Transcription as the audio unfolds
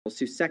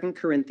to 2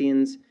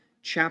 Corinthians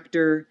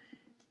chapter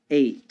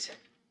 8.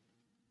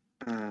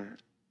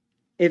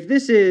 If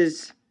this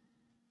is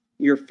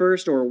your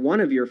first or one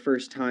of your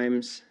first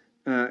times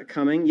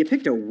coming, you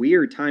picked a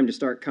weird time to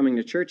start coming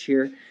to church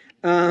here.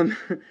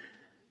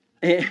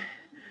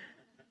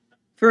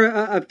 For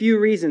a few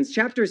reasons.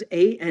 Chapters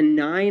 8 and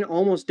 9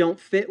 almost don't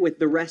fit with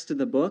the rest of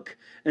the book,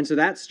 and so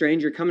that's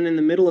strange. You're coming in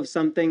the middle of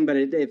something, but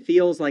it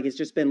feels like it's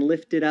just been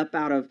lifted up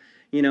out of,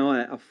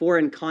 a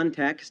foreign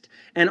context.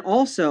 And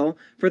also,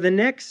 for the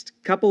next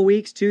couple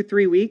weeks,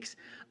 2-3 weeks,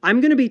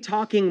 I'm going to be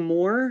talking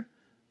more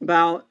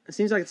about, it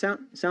seems like it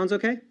sounds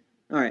okay?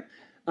 All right.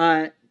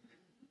 I'm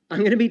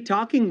going to be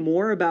talking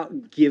more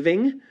about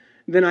giving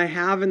than I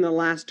have in the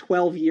last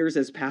 12 years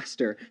as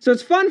pastor. So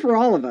it's fun for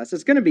all of us.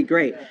 It's going to be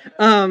great.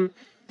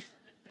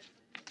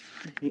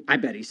 I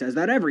bet he says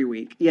that every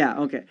week. Yeah,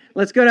 okay.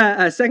 Let's go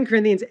to 2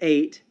 Corinthians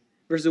 8,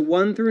 verses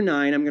 1 through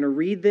 9. I'm going to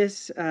read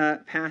this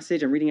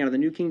passage. I'm reading out of the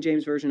New King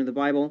James Version of the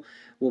Bible.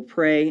 We'll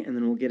pray, and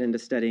then we'll get into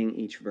studying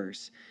each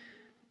verse.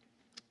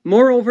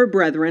 Moreover,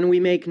 brethren, we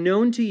make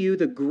known to you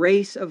the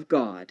grace of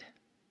God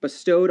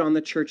bestowed on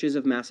the churches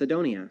of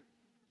Macedonia.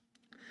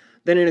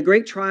 That in a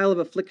great trial of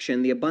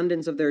affliction, the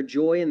abundance of their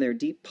joy and their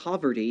deep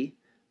poverty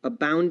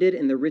abounded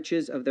in the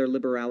riches of their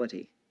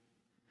liberality.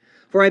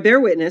 For I bear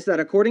witness that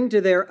according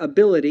to their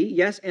ability,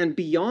 yes, and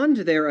beyond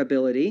their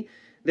ability,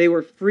 they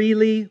were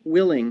freely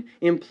willing,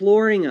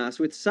 imploring us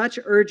with such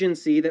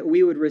urgency that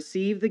we would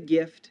receive the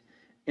gift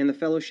and the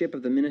fellowship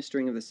of the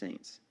ministering of the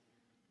saints.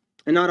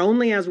 And not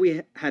only as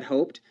we had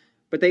hoped,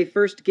 but they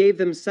first gave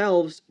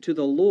themselves to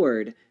the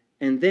Lord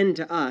and then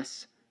to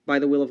us by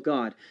the will of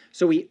God.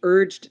 So we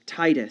urged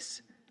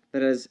Titus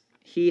that as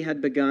he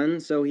had begun,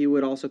 so he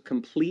would also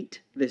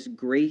complete this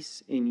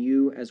grace in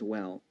you as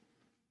well.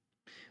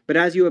 But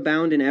as you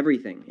abound in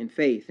everything, in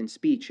faith, in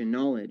speech, in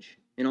knowledge,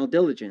 in all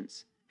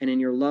diligence, and in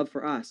your love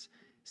for us,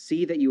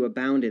 see that you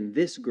abound in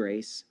this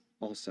grace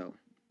also.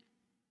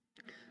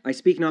 I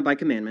speak not by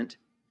commandment,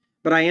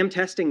 but I am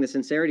testing the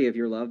sincerity of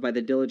your love by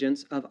the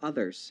diligence of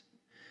others.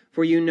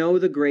 For you know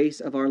the grace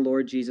of our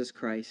Lord Jesus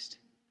Christ,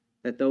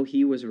 that though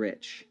he was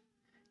rich,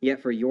 yet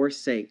for your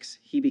sakes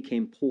he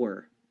became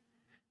poor,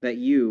 that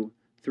you,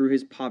 through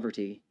his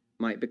poverty,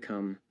 might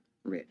become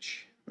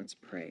rich. Let's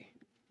pray.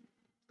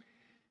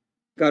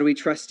 God, we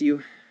trust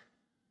you.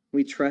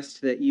 We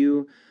trust that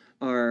you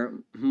are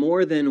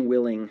more than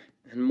willing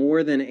and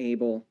more than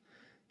able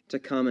to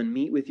come and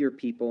meet with your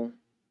people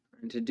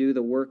and to do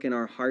the work in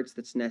our hearts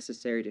that's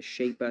necessary to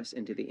shape us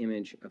into the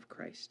image of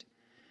Christ.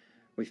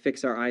 We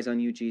fix our eyes on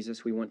you,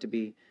 Jesus. We want to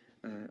be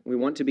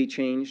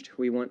changed.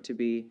 We want to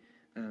be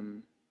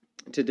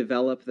to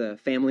develop the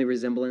family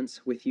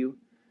resemblance with you.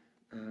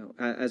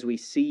 As we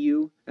see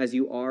you as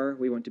you are,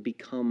 we want to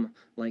become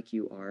like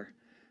you are.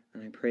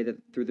 And I pray that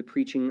through the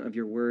preaching of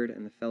your word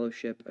and the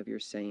fellowship of your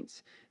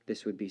saints,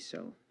 this would be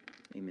so.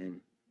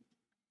 Amen.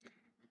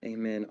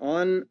 Amen.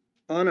 On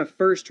a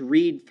first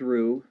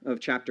read-through of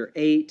chapter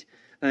 8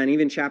 and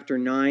even chapter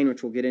 9,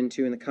 which we'll get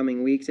into in the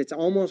coming weeks, it's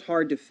almost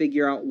hard to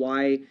figure out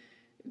why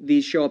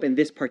these show up in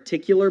this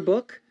particular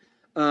book.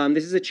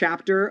 This is a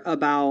chapter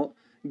about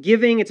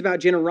giving. It's about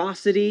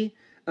generosity.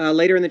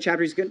 Later in the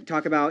chapter, he's going to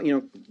talk about,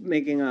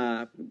 bringing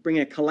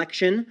a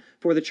collection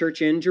for the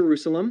church in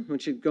Jerusalem,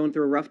 which is going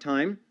through a rough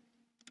time.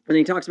 And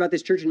he talks about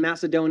this church in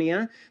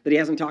Macedonia that he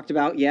hasn't talked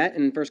about yet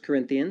in 1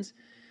 Corinthians.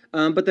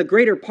 But the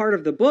greater part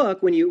of the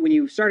book, when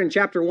you start in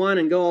chapter 1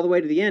 and go all the way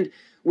to the end,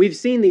 we've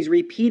seen these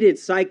repeated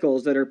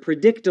cycles that are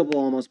predictable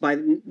almost by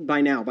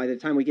now, by the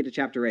time we get to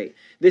chapter 8.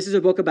 This is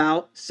a book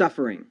about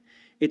suffering.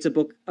 It's a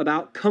book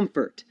about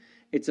comfort.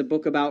 It's a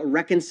book about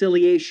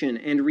reconciliation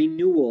and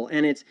renewal.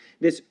 And it's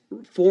this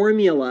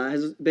formula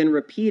has been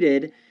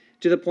repeated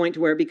to the point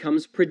where it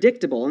becomes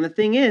predictable. And the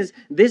thing is,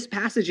 this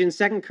passage in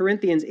 2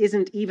 Corinthians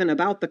isn't even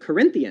about the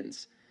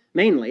Corinthians,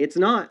 mainly. It's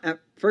not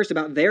at first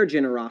about their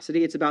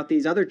generosity. It's about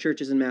these other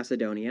churches in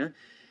Macedonia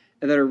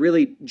that are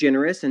really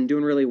generous and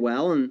doing really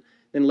well. And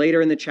then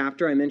later in the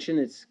chapter, I mentioned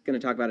it's going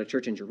to talk about a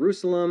church in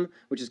Jerusalem,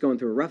 which is going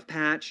through a rough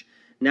patch.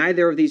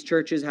 Neither of these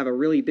churches have a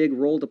really big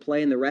role to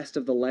play in the rest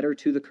of the letter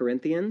to the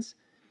Corinthians.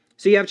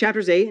 So you have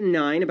chapters 8 and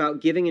 9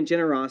 about giving and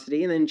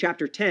generosity. And then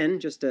chapter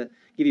 10, just to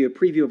give you a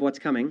preview of what's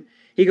coming,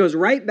 he goes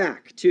right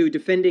back to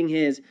defending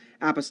his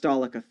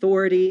apostolic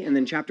authority. And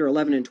then chapter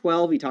 11 and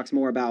 12, he talks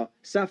more about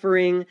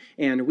suffering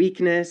and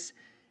weakness.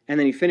 And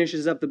then he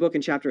finishes up the book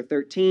in chapter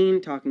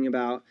 13, talking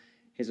about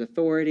his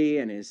authority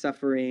and his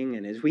suffering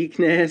and his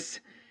weakness.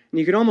 And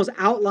you could almost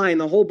outline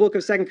the whole book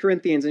of 2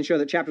 Corinthians and show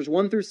that chapters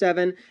 1 through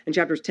 7 and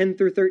chapters 10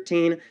 through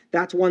 13,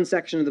 that's one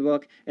section of the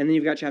book. And then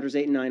you've got chapters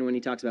 8 and 9 when he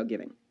talks about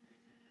giving.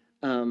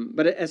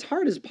 But as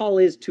hard as Paul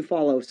is to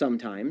follow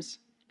sometimes,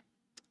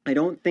 I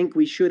don't think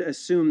we should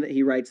assume that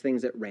he writes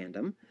things at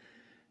random.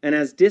 And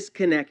as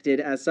disconnected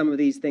as some of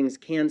these things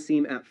can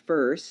seem at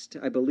first,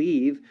 I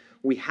believe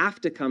we have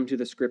to come to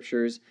the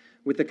Scriptures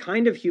with the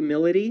kind of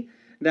humility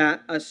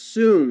that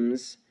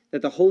assumes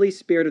that the Holy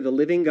Spirit of the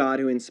living God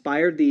who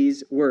inspired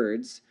these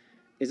words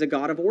is a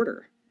God of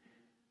order.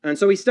 And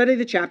so we study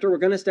the chapter. We're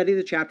going to study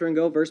the chapter and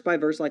go verse by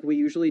verse like we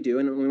usually do,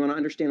 and we want to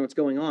understand what's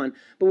going on.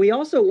 But we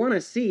also want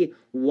to see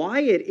why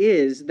it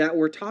is that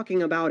we're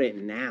talking about it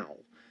now,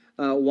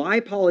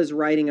 why Paul is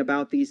writing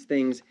about these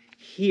things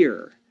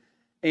here.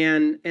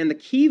 And the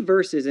key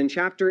verses in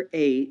chapter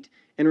 8,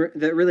 and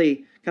that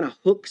really kind of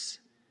hooks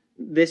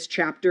this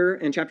chapter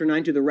and chapter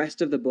 9 to the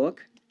rest of the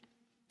book,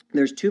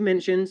 there's two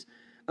mentions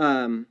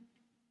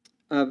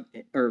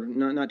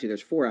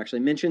there's four actually,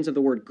 mentions of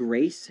the word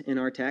grace in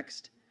our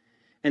text.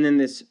 And then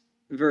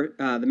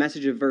the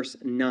message of verse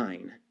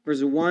 9.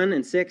 Verses 1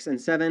 and 6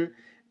 and 7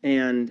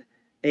 and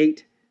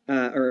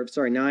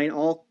 9,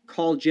 all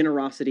call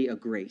generosity a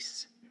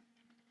grace.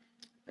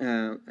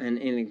 And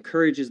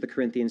encourages the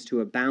Corinthians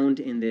to abound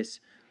in this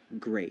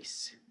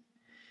grace.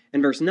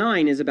 And verse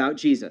 9 is about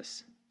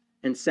Jesus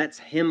and sets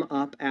him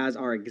up as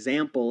our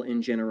example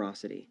in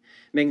generosity,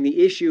 making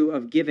the issue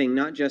of giving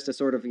not just a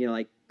sort of,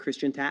 like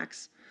Christian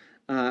tax,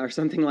 or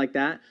something like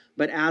that,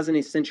 but as an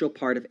essential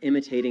part of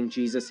imitating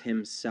Jesus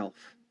himself.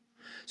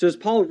 So as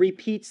Paul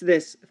repeats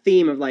this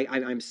theme of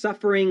I'm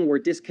suffering, we're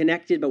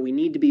disconnected, but we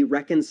need to be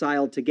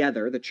reconciled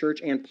together, the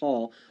church and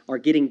Paul are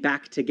getting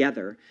back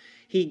together,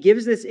 he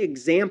gives this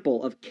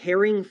example of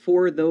caring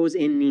for those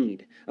in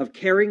need, of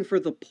caring for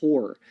the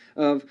poor,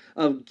 of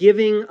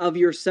giving of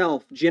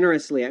yourself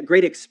generously at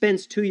great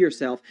expense to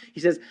yourself.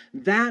 He says,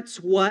 that's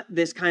what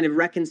this kind of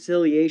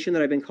reconciliation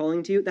that I've been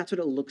calling to you, that's what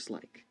it looks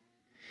like.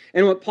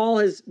 And what Paul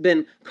has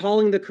been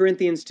calling the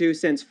Corinthians to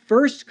since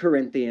 1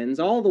 Corinthians,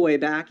 all the way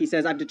back, he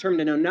says, I've determined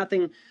to know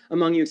nothing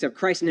among you except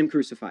Christ and him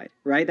crucified,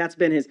 right? That's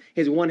been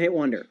his one-hit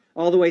wonder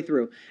all the way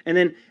through. And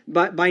then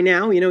by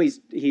now,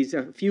 he's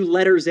a few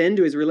letters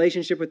into his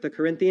relationship with the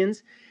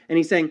Corinthians, and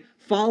he's saying,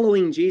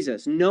 following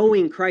Jesus,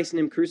 knowing Christ and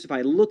him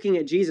crucified, looking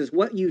at Jesus,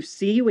 what you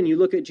see when you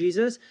look at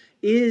Jesus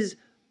is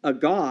a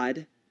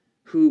God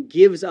who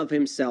gives of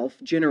himself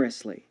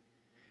generously.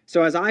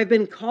 So as I've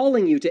been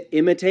calling you to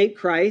imitate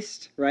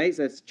Christ, right?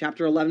 So that's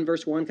chapter 11,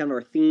 verse 1, kind of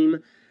our theme,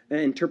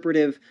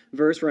 interpretive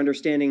verse for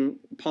understanding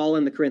Paul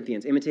and the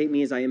Corinthians. Imitate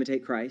me as I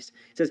imitate Christ.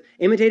 It says,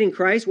 imitating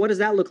Christ, what does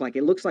that look like?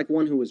 It looks like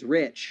one who was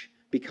rich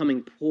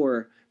becoming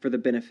poor for the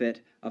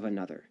benefit of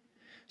another.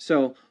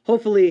 So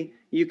hopefully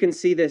you can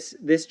see this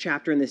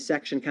chapter and this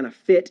section kind of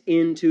fit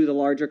into the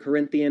larger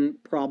Corinthian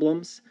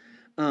problems.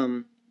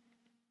 And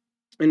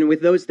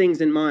with those things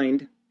in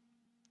mind,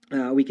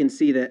 we can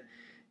see that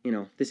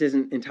this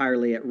isn't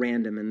entirely at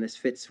random, and this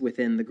fits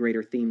within the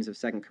greater themes of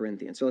 2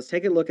 Corinthians. So let's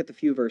take a look at the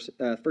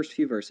first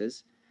few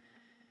verses.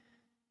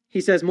 He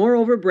says,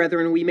 moreover,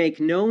 brethren, we make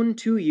known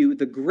to you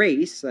the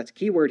grace, that's a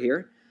key word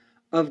here,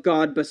 of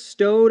God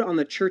bestowed on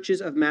the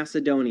churches of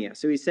Macedonia.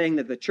 So he's saying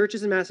that the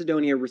churches in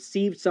Macedonia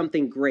received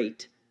something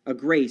great, a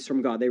grace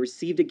from God. They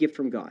received a gift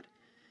from God.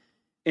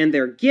 And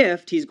their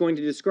gift, he's going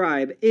to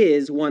describe,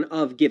 is one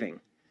of giving.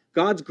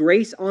 God's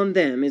grace on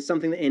them is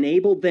something that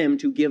enabled them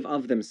to give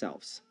of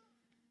themselves.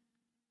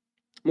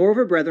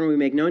 Moreover, brethren, we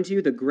make known to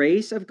you the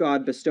grace of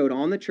God bestowed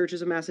on the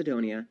churches of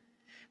Macedonia,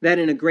 that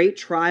in a great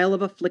trial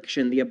of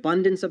affliction, the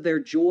abundance of their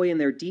joy and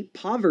their deep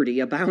poverty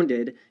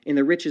abounded in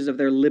the riches of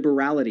their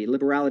liberality.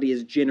 Liberality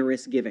is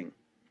generous giving.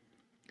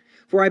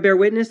 For I bear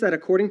witness that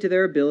according to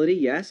their ability,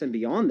 yes, and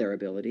beyond their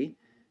ability,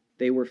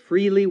 they were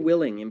freely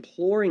willing,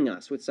 imploring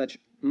us with such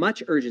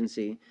much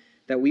urgency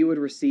that we would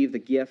receive the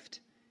gift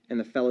and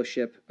the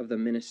fellowship of the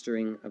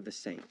ministering of the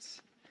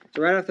saints.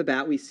 So right off the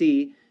bat, we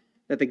see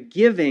that the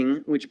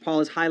giving, which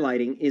Paul is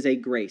highlighting, is a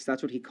grace.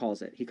 That's what he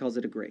calls it. He calls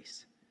it a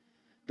grace.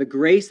 The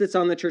grace that's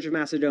on the Church of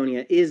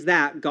Macedonia is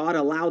that God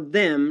allowed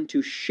them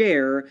to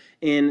share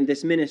in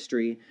this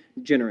ministry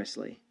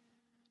generously.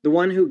 The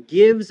one who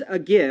gives a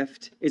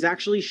gift is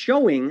actually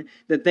showing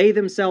that they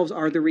themselves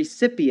are the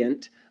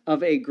recipient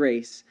of a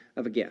grace,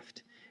 of a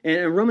gift. And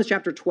in Romans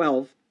chapter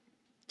 12,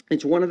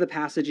 it's one of the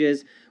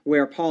passages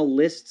where Paul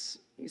lists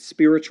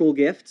spiritual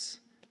gifts,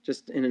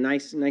 just in a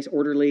nice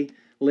orderly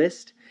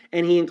list.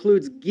 And he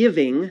includes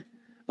giving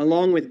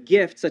along with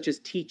gifts such as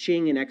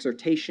teaching and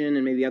exhortation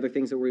and maybe other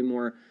things that we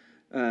more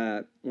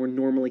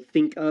normally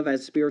think of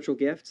as spiritual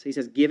gifts. He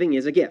says giving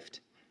is a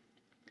gift.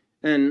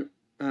 And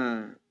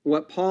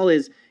what Paul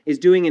is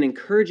doing in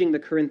encouraging the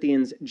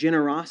Corinthians'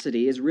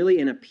 generosity is really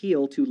an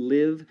appeal to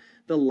live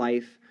the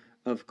life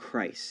of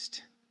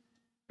Christ,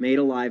 made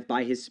alive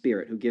by his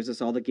Spirit, who gives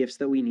us all the gifts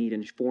that we need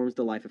and forms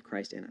the life of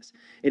Christ in us.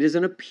 It is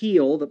an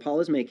appeal that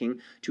Paul is making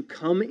to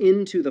come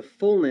into the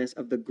fullness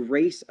of the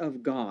grace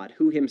of God,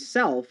 who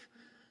himself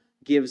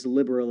gives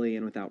liberally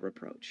and without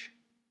reproach.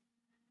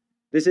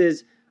 This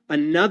is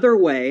another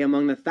way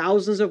among the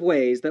thousands of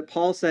ways that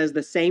Paul says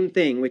the same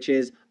thing, which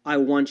is, I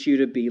want you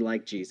to be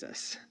like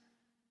Jesus.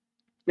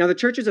 Now, the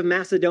churches of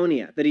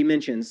Macedonia that he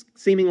mentions,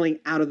 seemingly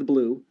out of the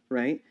blue,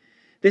 right?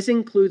 This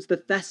includes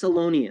the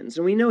Thessalonians,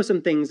 and we know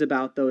some things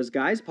about those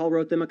guys. Paul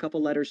wrote them a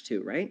couple letters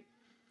too, right?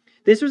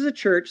 This was a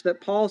church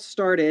that Paul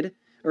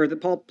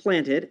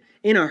planted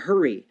in a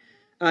hurry.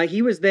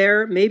 He was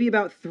there maybe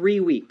about 3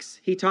 weeks.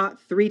 He taught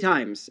 3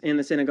 times in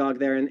the synagogue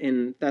there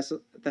in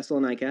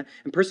Thessalonica,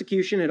 and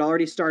persecution had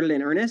already started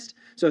in earnest.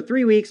 So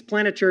 3 weeks,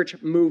 plant a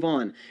church, move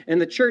on.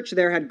 And the church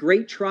there had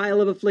great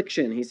trial of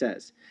affliction, he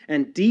says,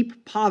 and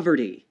deep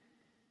poverty.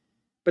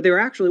 But they were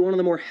actually one of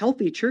the more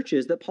healthy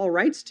churches that Paul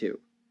writes to.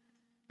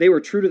 They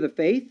were true to the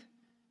faith,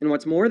 and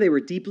what's more, they were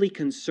deeply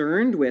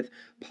concerned with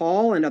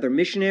Paul and other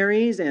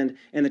missionaries and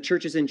the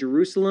churches in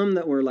Jerusalem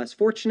that were less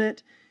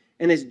fortunate.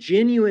 And this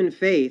genuine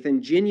faith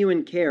and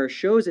genuine care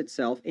shows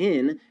itself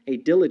in a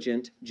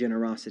diligent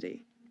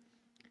generosity.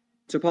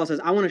 So Paul says,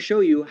 I want to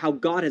show you how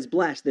God has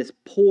blessed this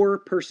poor,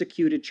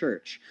 persecuted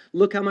church.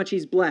 Look how much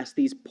he's blessed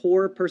these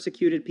poor,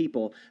 persecuted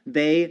people.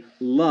 They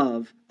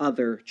love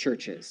other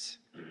churches.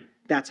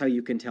 That's how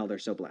you can tell they're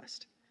so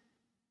blessed.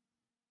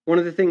 One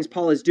of the things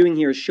Paul is doing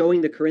here is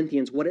showing the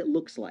Corinthians what it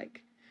looks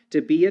like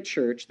to be a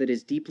church that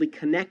is deeply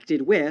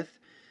connected with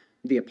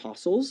the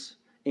apostles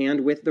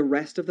and with the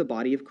rest of the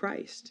body of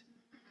Christ.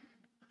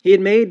 He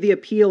had made the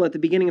appeal at the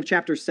beginning of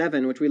chapter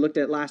 7, which we looked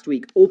at last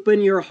week.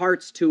 Open your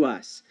hearts to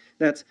us.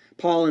 That's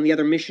Paul and the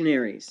other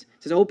missionaries.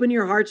 He says, open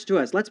your hearts to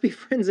us. Let's be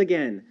friends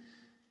again.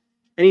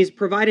 And he's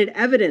provided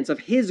evidence of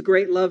his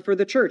great love for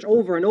the church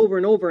over and over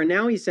and over. And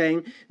now he's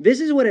saying, this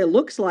is what it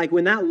looks like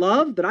when that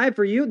love that I have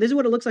for you, this is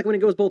what it looks like when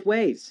it goes both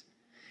ways.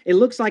 It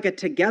looks like a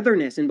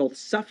togetherness in both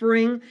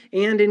suffering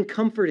and in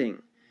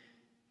comforting.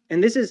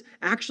 And this is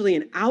actually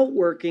an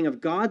outworking of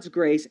God's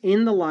grace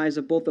in the lives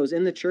of both those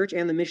in the church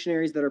and the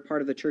missionaries that are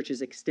part of the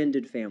church's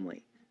extended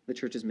family, the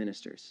church's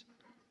ministers.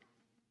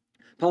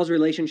 Paul's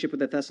relationship with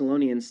the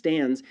Thessalonians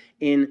stands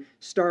in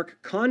stark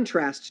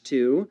contrast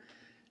to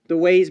the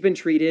way he's been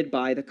treated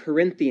by the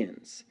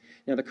Corinthians.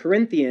 Now, the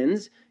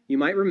Corinthians, you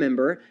might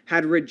remember,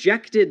 had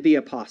rejected the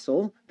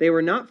apostle. They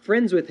were not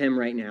friends with him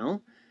right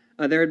now.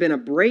 There had been a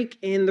break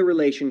in the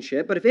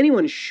relationship, but if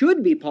anyone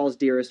should be Paul's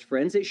dearest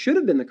friends, it should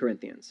have been the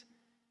Corinthians.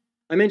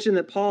 I mentioned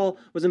that Paul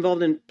was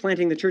involved in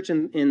planting the church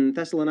in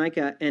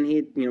Thessalonica, and he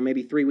had,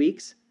 maybe 3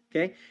 weeks,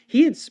 okay?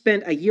 He had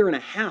spent a year and a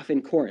half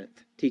in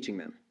Corinth teaching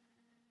them.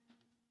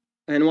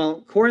 And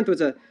while Corinth was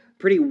a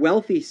pretty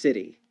wealthy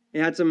city,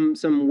 it had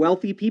some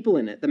wealthy people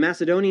in it. The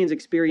Macedonians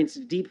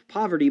experienced deep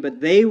poverty, but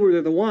they were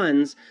the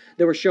ones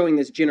that were showing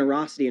this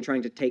generosity and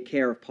trying to take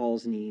care of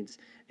Paul's needs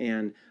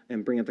and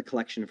bring up the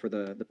collection for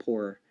the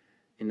poor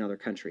in other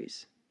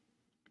countries.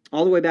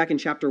 All the way back in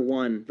chapter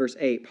 1, verse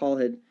 8, Paul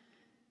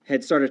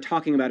had started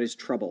talking about his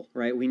trouble,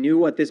 right? We knew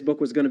what this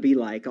book was going to be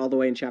like all the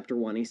way in chapter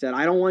 1. He said,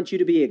 I don't want you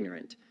to be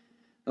ignorant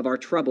of our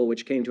trouble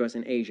which came to us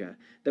in Asia,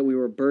 that we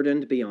were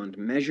burdened beyond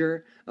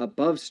measure,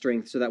 above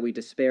strength, so that we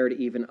despaired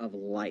even of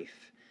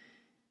life.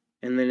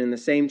 And then in the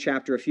same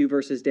chapter, a few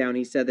verses down,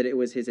 he said that it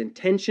was his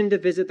intention to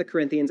visit the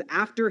Corinthians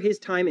after his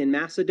time in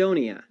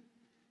Macedonia.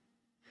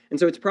 And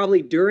so it's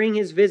probably during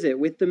his visit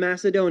with the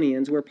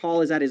Macedonians where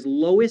Paul is at his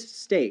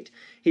lowest state.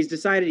 He's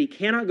decided he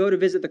cannot go to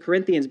visit the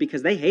Corinthians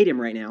because they hate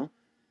him right now,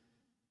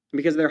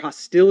 because of their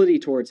hostility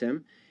towards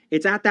him.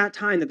 It's at that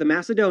time that the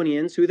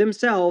Macedonians, who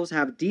themselves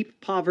have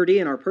deep poverty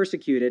and are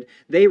persecuted,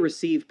 they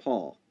receive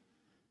Paul.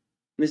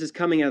 And this is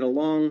coming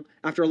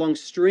after a long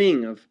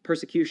string of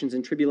persecutions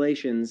and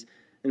tribulations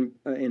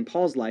in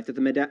Paul's life, that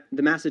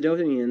the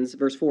Macedonians,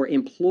 verse 4,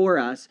 implore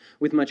us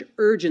with much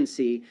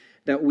urgency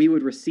that we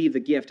would receive the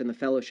gift and the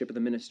fellowship of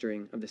the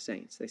ministering of the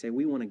saints. They say,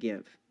 we want to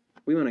give.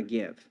 We want to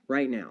give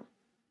right now.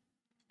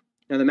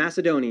 Now the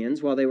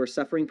Macedonians, while they were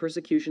suffering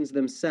persecutions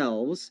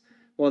themselves,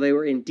 while they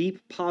were in deep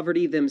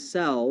poverty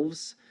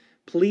themselves,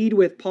 plead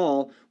with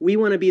Paul, we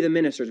want to be the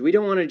ministers. We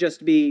don't want to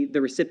just be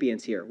the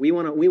recipients here. We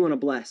want to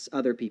bless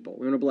other people.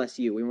 We want to bless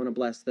you. We want to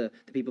bless the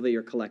people that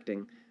you're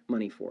collecting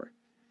money for.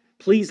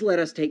 Please let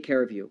us take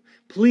care of you.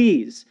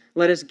 Please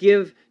let us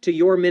give to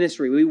your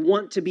ministry. We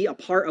want to be a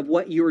part of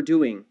what you're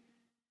doing.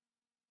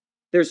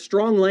 There's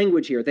strong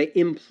language here. They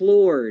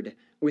implored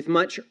with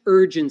much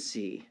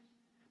urgency.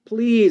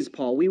 Please,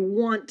 Paul, we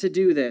want to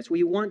do this.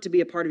 We want to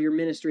be a part of your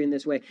ministry in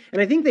this way.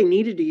 And I think they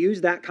needed to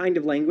use that kind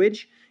of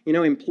language,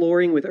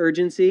 imploring with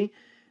urgency,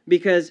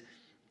 because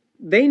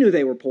they knew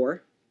they were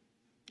poor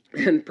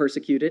and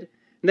persecuted.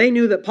 They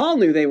knew that Paul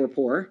knew they were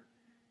poor.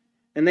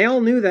 And they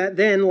all knew that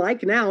then,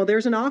 like now,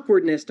 there's an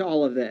awkwardness to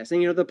all of this.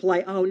 And, the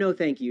polite, oh, no,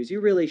 thank yous. You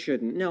really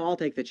shouldn't. No, I'll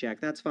take the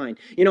check. That's fine.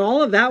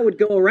 All of that would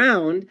go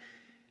around.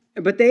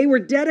 But they were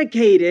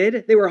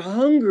dedicated. They were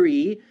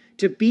hungry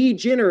to be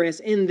generous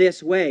in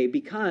this way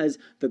because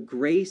the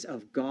grace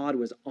of God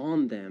was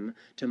on them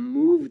to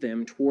move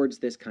them towards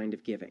this kind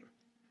of giving.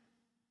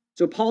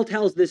 So Paul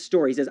tells this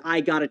story. He says,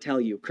 I got to tell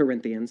you,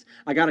 Corinthians,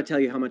 I got to tell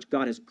you how much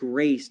God has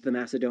graced the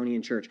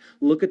Macedonian church.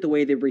 Look at the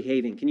way they're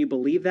behaving. Can you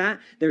believe that?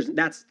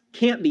 That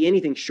can't be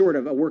anything short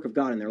of a work of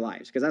God in their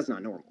lives, because that's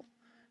not normal.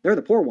 They're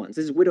the poor ones.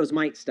 This is widow's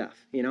mite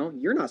stuff.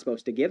 You're not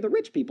supposed to give. The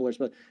rich people are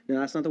supposed to. No,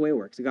 that's not the way it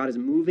works. God is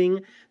moving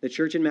the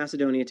church in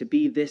Macedonia to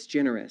be this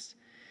generous.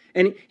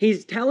 And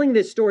he's telling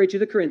this story to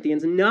the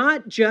Corinthians,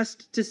 not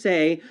just to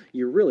say,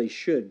 you really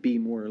should be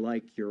more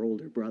like your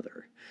older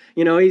brother.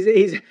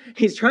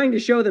 He's trying to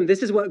show them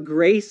this is what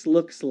grace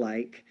looks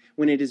like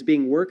when it is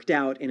being worked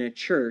out in a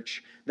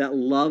church that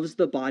loves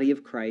the body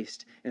of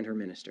Christ and her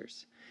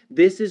ministers.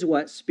 This is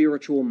what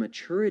spiritual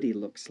maturity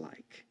looks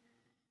like.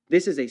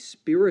 This is a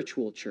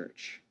spiritual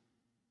church.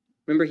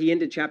 Remember, he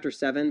ended chapter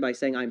 7 by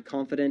saying, I'm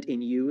confident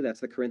in you, that's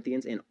the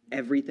Corinthians, in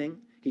everything.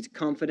 He's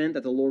confident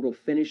that the Lord will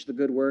finish the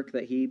good work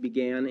that he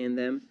began in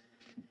them.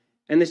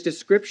 And this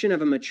description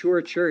of a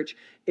mature church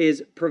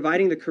is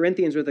providing the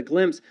Corinthians with a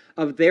glimpse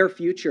of their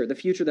future, the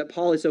future that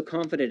Paul is so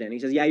confident in. He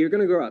says, yeah, you're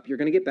going to grow up. You're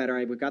going to get better.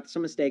 We've got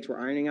some mistakes. We're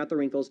ironing out the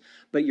wrinkles.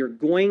 But you're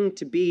going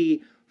to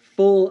be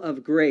full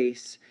of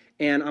grace.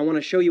 And I want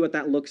to show you what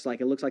that looks like.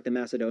 It looks like the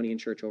Macedonian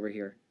church over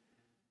here.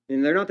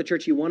 And they're not the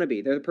church you want to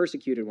be. They're the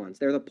persecuted ones.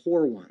 They're the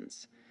poor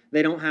ones.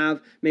 They don't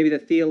have maybe the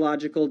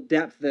theological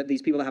depth that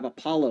these people that have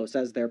Apollos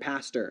as their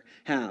pastor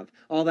have.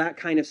 All that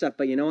kind of stuff.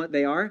 But you know what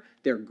they are?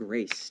 They're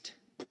graced.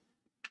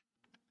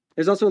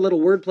 There's also a little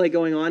wordplay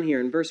going on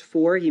here. In verse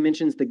 4, he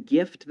mentions the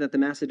gift that the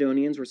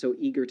Macedonians were so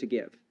eager to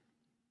give.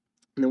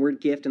 And the word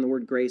gift and the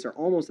word grace are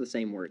almost the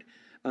same word.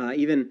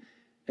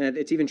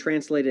 It's even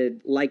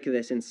translated like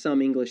this in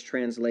some English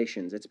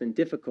translations. It's been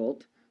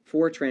difficult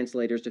for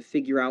translators to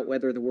figure out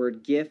whether the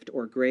word gift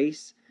or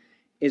grace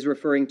is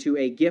referring to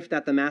a gift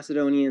that the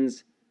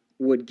Macedonians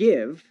would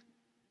give,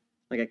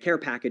 like a care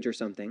package or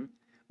something,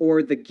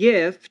 or the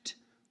gift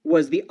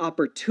was the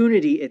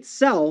opportunity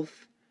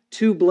itself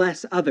to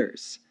bless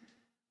others.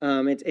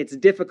 It's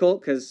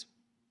difficult because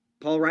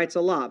Paul writes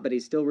a lot, but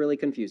he's still really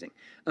confusing.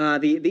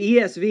 The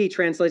ESV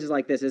translates it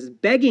like this, is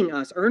begging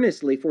us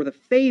earnestly for the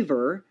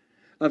favor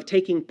of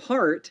taking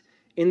part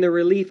in the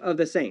relief of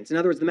the saints. In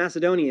other words, the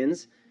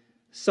Macedonians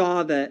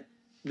saw that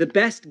the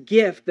best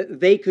gift that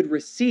they could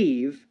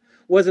receive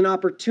was an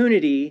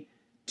opportunity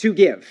to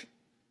give.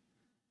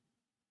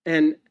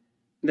 And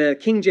the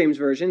King James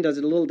Version does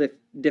it a little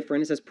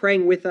different. It says,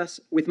 praying with us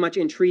with much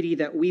entreaty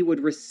that we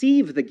would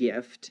receive the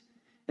gift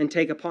and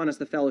take upon us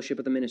the fellowship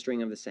of the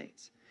ministering of the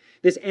saints.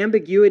 This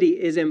ambiguity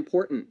is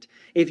important.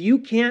 If you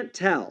can't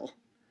tell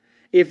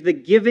if the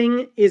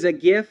giving is a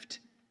gift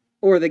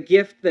or the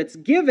gift that's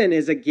given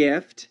is a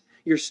gift,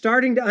 you're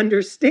starting to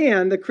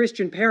understand the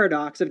Christian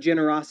paradox of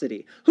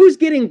generosity. Who's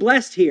getting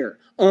blessed here?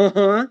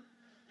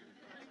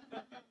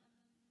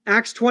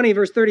 Acts 20,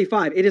 verse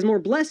 35. It is more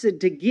blessed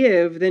to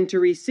give than to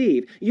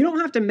receive. You don't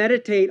have to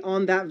meditate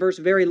on that verse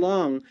very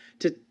long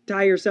to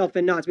tie yourself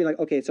in knots. Be like,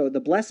 okay, so the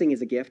blessing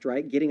is a gift,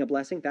 right? Getting a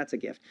blessing, that's a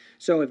gift.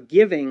 So if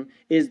giving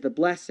is the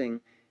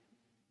blessing,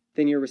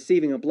 then you're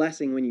receiving a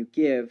blessing when you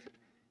give.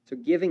 So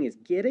giving is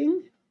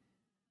getting?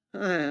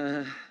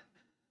 If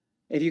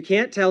you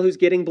can't tell who's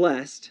getting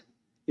blessed,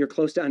 you're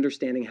close to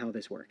understanding how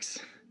this works.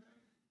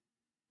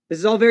 This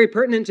is all very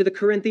pertinent to the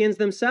Corinthians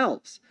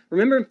themselves.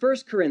 Remember in 1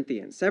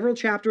 Corinthians, several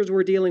chapters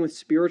were dealing with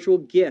spiritual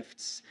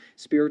gifts,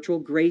 spiritual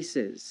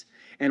graces.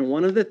 And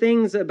one of the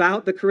things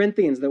about the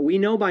Corinthians that we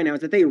know by now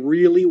is that they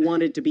really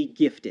wanted to be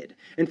gifted.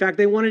 In fact,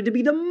 they wanted to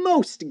be the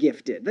most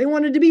gifted. They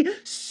wanted to be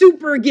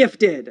super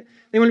gifted.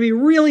 They wanted to be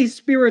really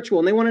spiritual,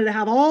 and they wanted to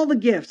have all the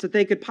gifts that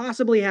they could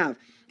possibly have.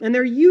 And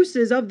their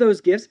uses of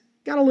those gifts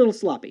got a little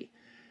sloppy.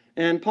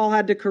 And Paul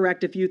had to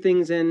correct a few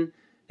things in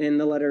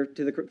the letter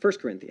to the 1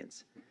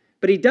 Corinthians.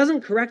 But he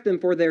doesn't correct them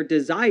for their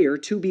desire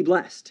to be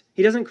blessed.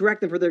 He doesn't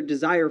correct them for their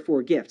desire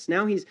for gifts.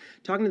 Now he's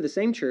talking to the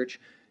same church,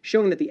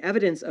 showing that the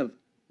evidence of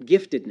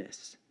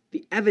giftedness,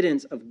 the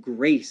evidence of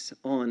grace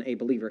on a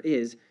believer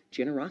is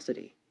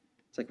generosity.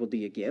 It's like, well, do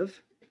you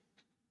give?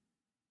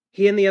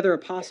 He and the other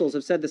apostles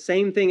have said the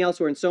same thing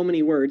elsewhere in so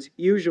many words.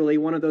 Usually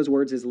one of those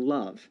words is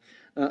love.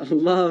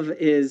 Love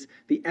is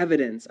the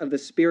evidence of the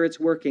Spirit's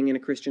working in a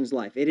Christian's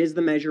life. It is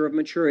the measure of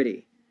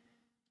maturity.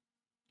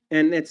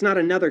 And it's not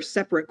another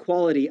separate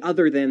quality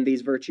other than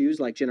these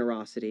virtues like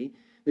generosity.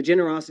 The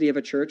generosity of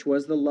a church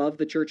was the love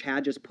the church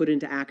had just put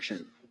into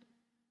action.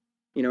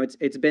 You know,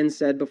 it's been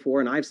said before,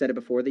 and I've said it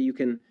before, that you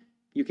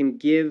can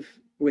give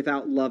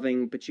without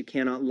loving, but you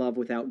cannot love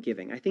without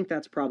giving. I think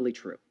that's probably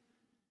true.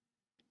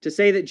 To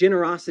say that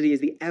generosity is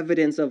the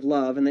evidence of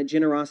love and that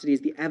generosity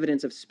is the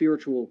evidence of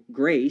spiritual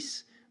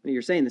grace,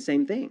 you're saying the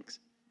same things.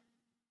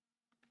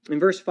 In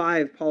verse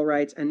 5, Paul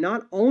writes, and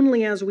not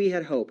only as we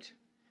had hoped,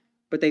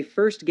 but they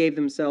first gave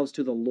themselves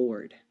to the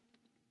Lord,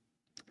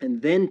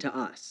 and then to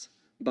us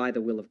by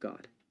the will of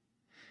God.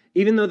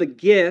 Even though the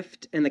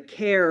gift and the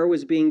care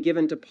was being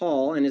given to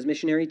Paul and his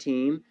missionary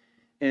team,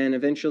 and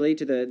eventually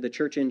to the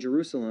church in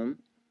Jerusalem,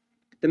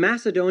 the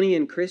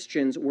Macedonian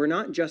Christians were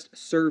not just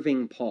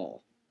serving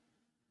Paul.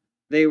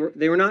 They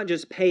were not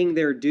just paying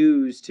their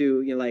dues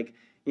to,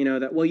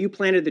 that, well, you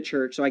planted the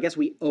church, so I guess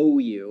we owe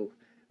you,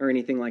 or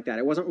anything like that.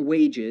 It wasn't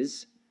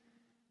wages.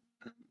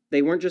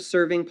 They weren't just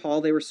serving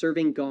Paul, they were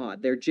serving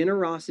God. Their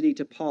generosity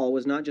to Paul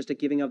was not just a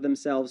giving of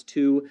themselves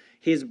to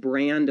his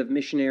brand of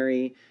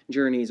missionary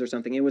journeys or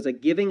something. It was a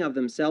giving of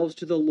themselves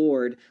to the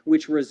Lord,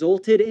 which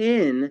resulted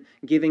in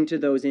giving to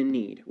those in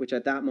need, which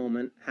at that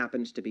moment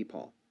happened to be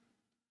Paul.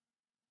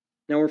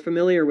 Now, we're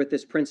familiar with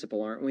this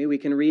principle, aren't we? We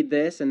can read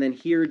this and then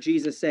hear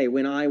Jesus say,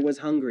 when I was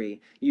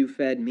hungry, you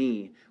fed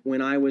me.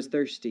 When I was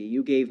thirsty,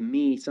 you gave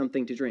me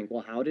something to drink.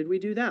 Well, how did we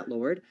do that,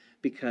 Lord?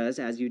 Because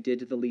as you did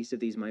to the least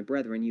of these, my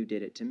brethren, you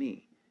did it to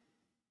me.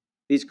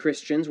 These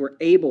Christians were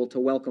able to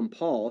welcome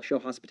Paul, show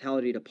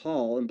hospitality to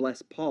Paul, and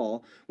bless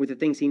Paul with the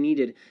things he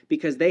needed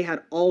because they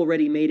had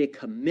already made a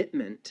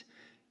commitment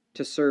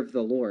to serve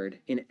the Lord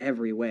in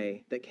every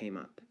way that came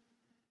up.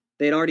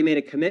 They had already made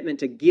a commitment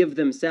to give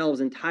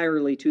themselves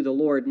entirely to the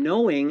Lord,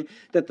 knowing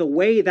that the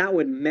way that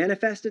would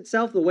manifest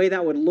itself, the way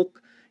that would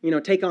look,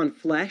 take on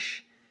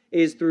flesh,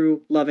 is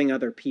through loving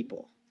other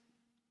people.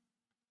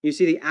 You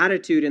see the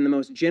attitude in the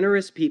most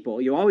generous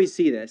people. You always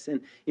see this,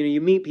 and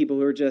you meet people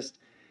who are just,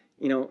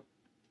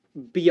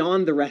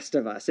 beyond the rest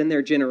of us in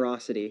their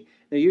generosity.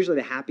 They're usually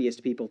the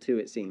happiest people too,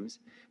 it seems.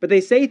 But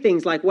they say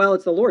things like, well,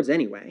 it's the Lord's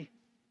anyway.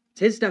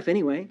 It's his stuff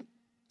anyway.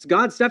 It's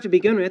God's stuff to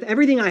begin with.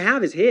 Everything I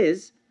have is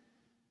his.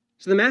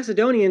 So the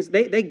Macedonians,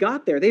 they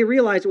got there. They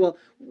realized, well,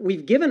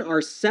 we've given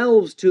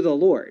ourselves to the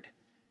Lord.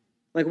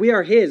 Like we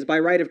are his by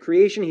right of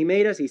creation. He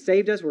made us. He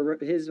saved us. We're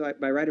his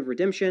by right of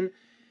redemption.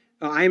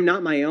 I am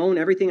not my own.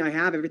 Everything I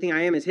have, everything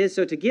I am is his.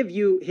 So to give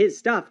you his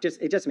stuff,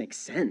 it just makes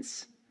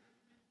sense.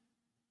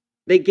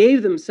 They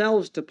gave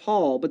themselves to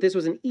Paul, but this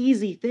was an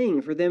easy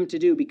thing for them to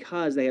do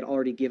because they had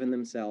already given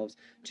themselves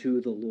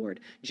to the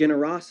Lord.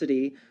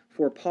 Generosity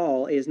for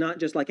Paul is not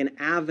just like an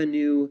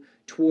avenue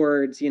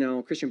towards,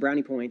 Christian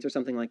brownie points or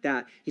something like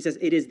that. He says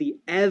it is the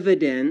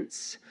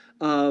evidence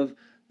of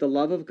the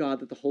love of God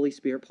that the Holy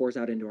Spirit pours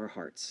out into our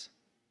hearts.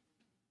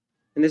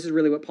 And this is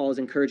really what Paul is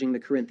encouraging the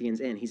Corinthians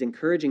in. He's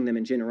encouraging them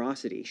in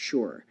generosity,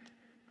 sure.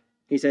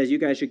 He says, you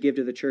guys should give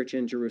to the church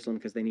in Jerusalem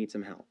because they need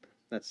some help.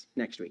 That's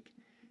next week.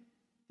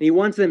 And he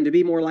wants them to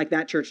be more like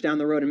that church down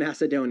the road in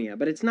Macedonia.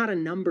 But it's not a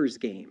numbers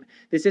game.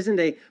 This isn't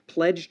a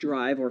pledge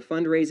drive or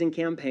fundraising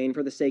campaign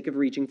for the sake of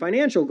reaching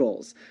financial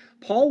goals.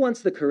 Paul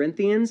wants the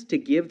Corinthians to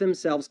give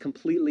themselves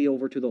completely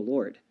over to the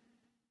Lord.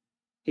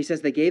 He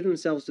says they gave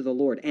themselves to the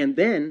Lord and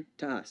then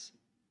to us.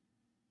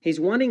 He's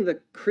wanting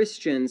the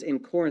Christians in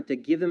Corinth to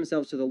give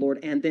themselves to the Lord,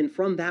 and then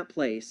from that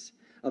place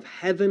of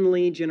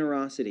heavenly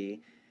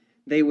generosity,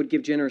 they would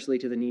give generously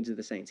to the needs of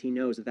the saints. He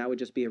knows that would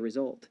just be a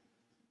result.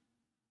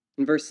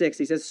 In verse 6,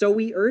 he says, so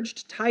we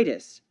urged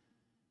Titus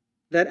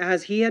that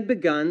as he had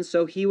begun,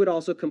 so he would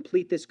also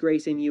complete this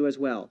grace in you as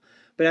well.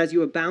 But as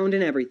you abound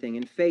in everything,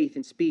 in faith,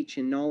 in speech,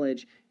 in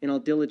knowledge, in all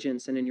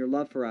diligence, and in your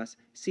love for us,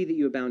 see that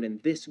you abound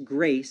in this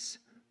grace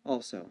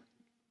also.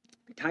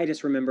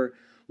 Titus, remember,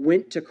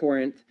 went to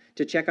Corinth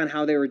to check on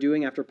how they were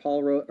doing after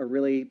Paul wrote a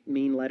really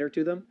mean letter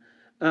to them.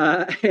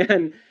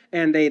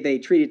 And they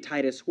treated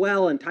Titus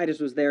well, and Titus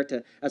was there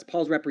as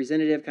Paul's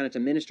representative, kind of to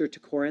minister to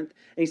Corinth.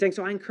 And he's saying,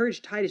 so I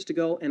encourage Titus to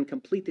go and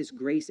complete this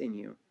grace in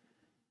you.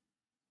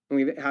 And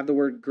we have the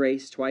word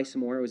grace twice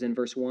more. It was in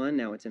verse 1,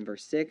 now it's in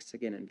verse 6,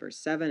 again in verse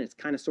 7. It's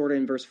kind of sort of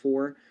in verse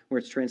 4, where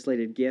it's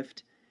translated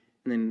gift.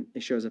 And then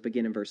it shows up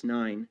again in verse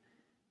 9,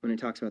 when it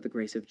talks about the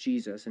grace of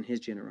Jesus and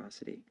his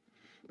generosity.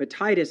 But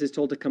Titus is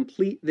told to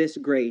complete this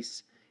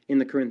grace in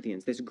the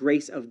Corinthians, this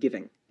grace of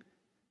giving.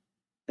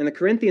 And the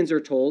Corinthians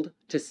are told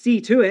to see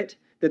to it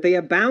that they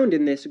abound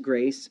in this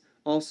grace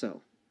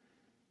also.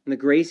 And the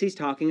grace he's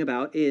talking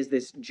about is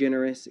this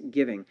generous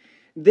giving.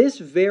 This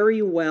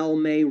very well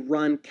may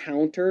run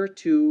counter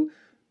to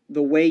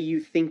the way you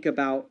think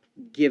about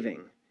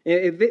giving.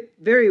 It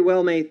very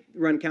well may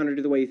run counter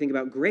to the way you think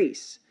about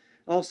grace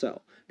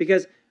also.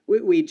 Because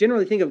we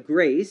generally think of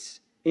grace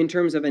in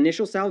terms of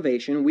initial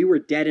salvation. We were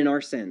dead in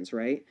our sins,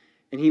 right?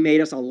 And he made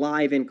us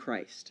alive in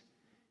Christ.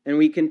 And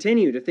we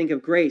continue to think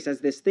of grace as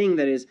this thing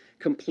that is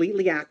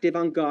completely active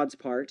on God's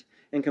part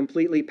and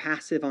completely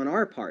passive on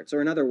our parts.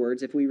 Or in other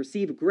words, if we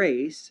receive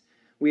grace,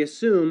 we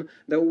assume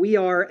that we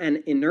are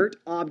an inert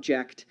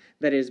object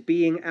that is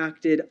being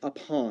acted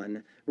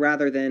upon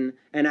rather than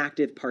an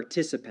active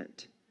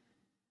participant.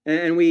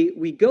 And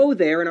we go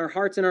there in our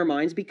hearts and our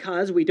minds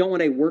because we don't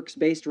want a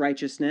works-based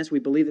righteousness. We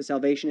believe that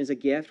salvation is a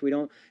gift. We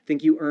don't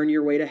think you earn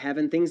your way to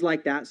heaven, things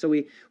like that. So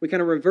we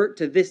kind of revert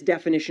to this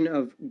definition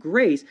of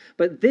grace.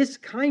 But this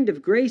kind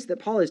of grace that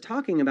Paul is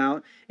talking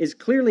about is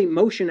clearly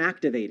motion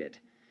activated.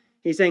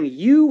 He's saying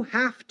you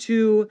have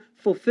to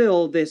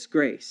fulfill this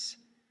grace.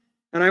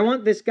 And I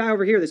want this guy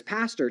over here, this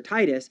pastor,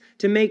 Titus,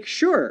 to make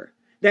sure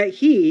that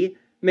he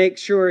makes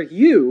sure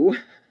you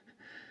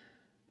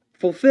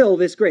fulfill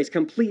this grace,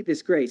 complete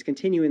this grace,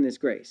 continue in this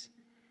grace.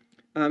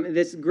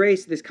 This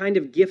grace, this kind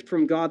of gift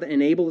from God that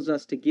enables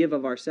us to give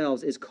of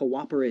ourselves is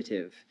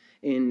cooperative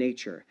in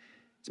nature.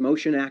 It's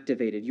motion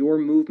activated. Your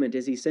movement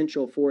is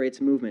essential for its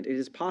movement. It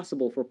is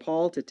possible for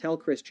Paul to tell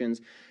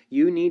Christians,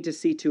 you need to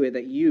see to it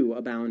that you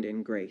abound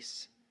in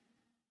grace.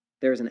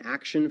 There is an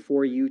action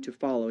for you to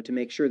follow to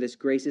make sure this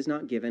grace is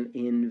not given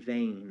in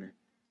vain.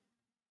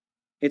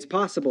 It's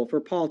possible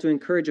for Paul to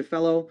encourage a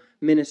fellow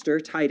minister,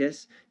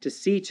 Titus, to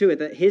see to it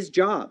that his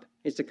job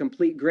is to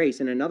complete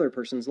grace in another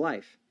person's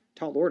life.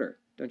 Tall order,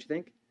 don't you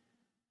think?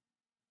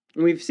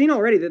 And we've seen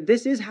already that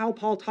this is how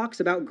Paul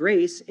talks about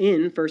grace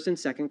in 1st and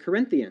 2nd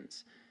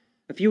Corinthians.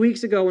 A few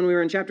weeks ago when we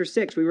were in chapter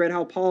 6, we read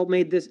how Paul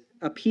made this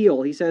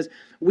appeal. He says,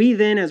 "We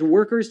then, as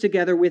workers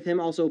together with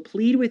him, also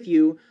plead with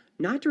you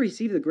not to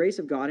receive the grace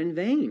of God in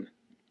vain."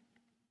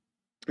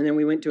 And then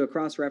we went to a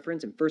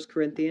cross-reference in 1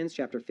 Corinthians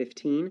chapter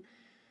 15,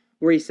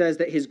 where he says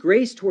that his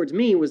grace towards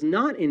me was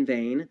not in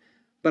vain,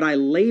 but I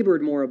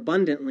labored more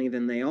abundantly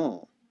than they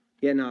all.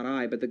 Yet not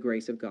I, but the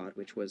grace of God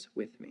which was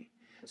with me.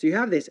 So you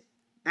have this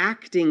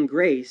acting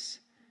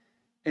grace,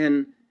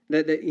 and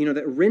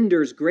that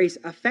renders grace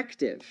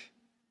effective.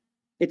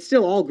 It's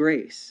still all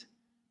grace,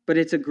 but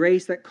it's a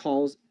grace that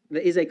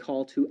is a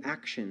call to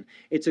action.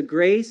 It's a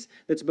grace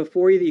that's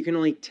before you that you can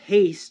only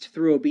taste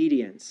through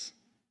obedience.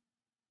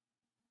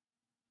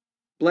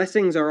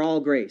 Blessings are all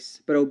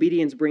grace, but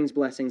obedience brings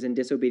blessings and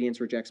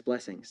disobedience rejects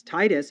blessings.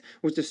 Titus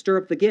was to stir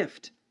up the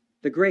gift,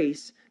 the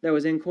grace that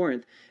was in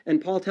Corinth. And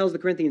Paul tells the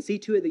Corinthians, see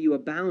to it that you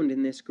abound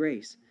in this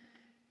grace.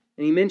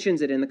 And he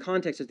mentions it in the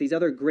context of these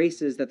other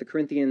graces that the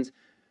Corinthians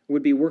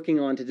would be working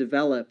on to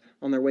develop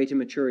on their way to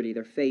maturity,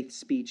 their faith,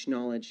 speech,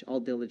 knowledge, all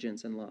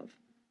diligence, and love.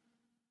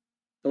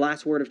 The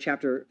last word of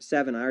chapter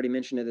 7, I already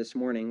mentioned it this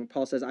morning.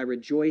 Paul says, I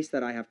rejoice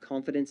that I have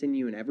confidence in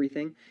you in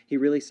everything. He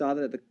really saw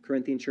that the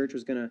Corinthian church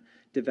was going to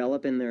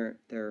develop in their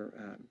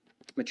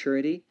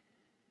maturity.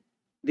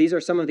 These are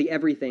some of the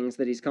everythings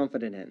that he's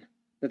confident in,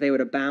 that they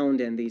would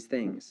abound in these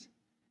things,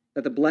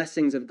 that the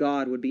blessings of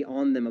God would be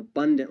on them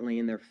abundantly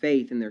in their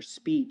faith, in their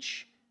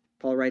speech.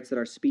 Paul writes that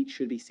our speech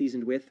should be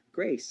seasoned with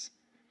grace,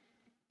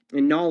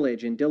 in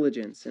knowledge and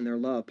diligence and their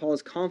love. Paul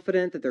is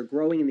confident that they're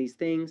growing in these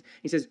things.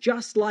 He says,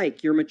 just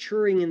like you're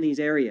maturing in these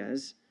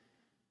areas,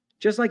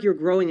 just like you're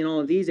growing in all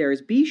of these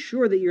areas, be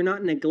sure that you're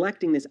not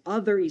neglecting this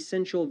other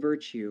essential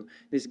virtue,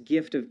 this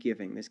gift of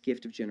giving, this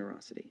gift of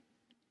generosity.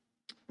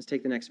 Let's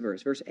take the next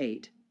verse, verse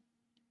 8.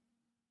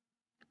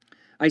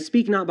 I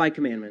speak not by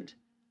commandment,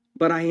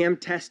 but I am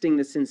testing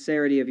the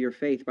sincerity of your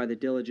faith by the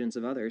diligence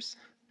of others.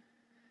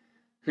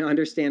 Now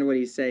understand what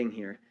he's saying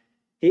here.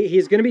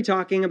 He's going to be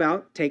talking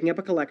about taking up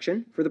a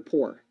collection for the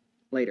poor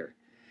later.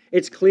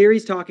 It's clear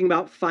he's talking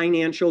about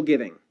financial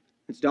giving.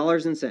 It's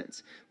dollars and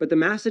cents. But the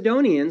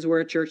Macedonians were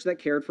a church that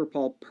cared for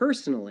Paul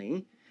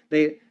personally.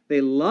 They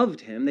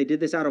loved him. They did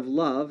this out of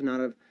love,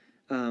 not of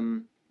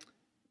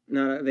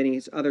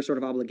any other sort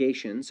of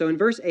obligation. So in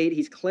verse 8,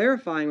 he's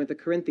clarifying with the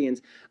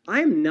Corinthians,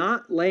 I'm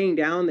not laying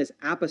down this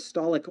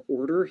apostolic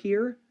order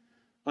here.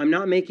 I'm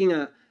not making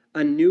a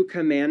new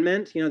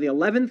commandment, the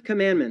 11th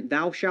commandment,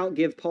 thou shalt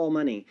give Paul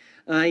money,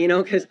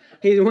 because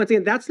once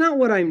again, that's not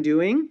what I'm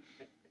doing,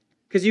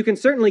 because you can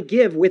certainly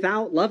give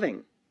without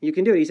loving. You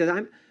can do it. He says,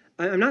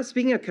 I'm not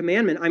speaking a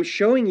commandment. I'm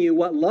showing you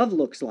what love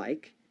looks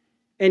like.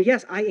 And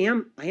yes, I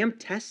am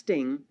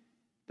testing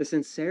the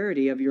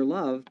sincerity of your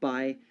love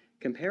by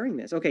comparing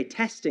this. Okay,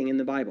 testing in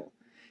the Bible.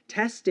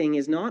 Testing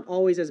is not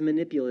always as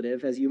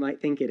manipulative as you might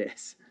think it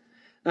is.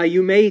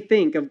 You may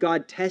think of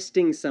God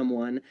testing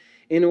someone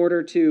in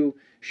order to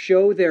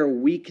show their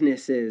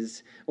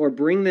weaknesses or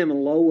bring them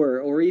lower,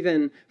 or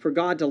even for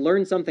God to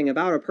learn something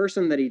about a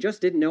person that he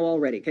just didn't know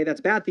already. Okay, that's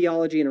bad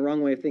theology and a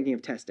wrong way of thinking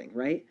of testing,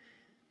 right?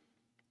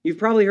 You've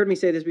probably heard me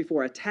say this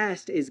before. A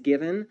test is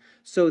given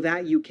so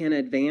that you can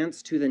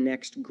advance to the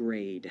next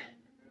grade.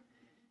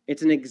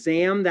 It's an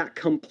exam that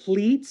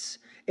completes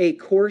a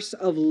course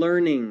of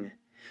learning.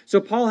 So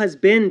Paul has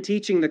been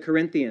teaching the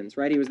Corinthians,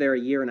 right? He was there a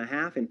year and a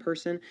half in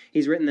person.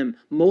 He's written them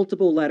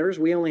multiple letters.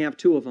 We only have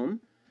 2 of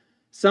them.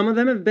 Some of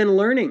them have been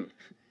learning.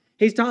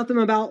 He's taught them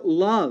about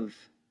love.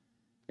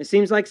 It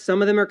seems like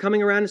some of them are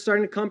coming around and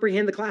starting to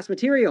comprehend the class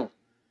material.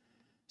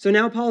 So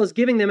now Paul is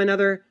giving them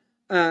another,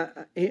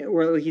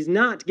 he's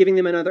not giving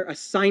them another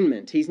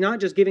assignment. He's not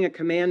just giving a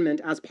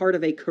commandment as part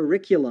of a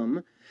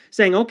curriculum,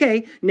 saying,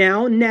 okay,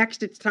 now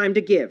next it's time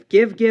to give.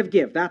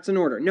 Give. That's an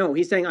order. No,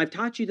 he's saying, I've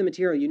taught you the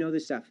material. You know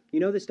this stuff.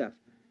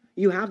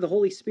 You have the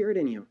Holy Spirit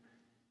in you.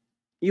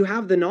 You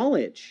have the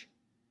knowledge.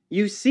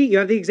 You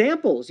have the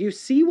examples. You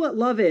see what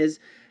love is.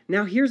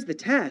 Now here's the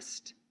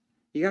test.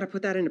 You got to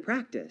put that into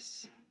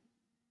practice.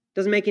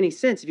 Doesn't make any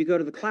sense if you go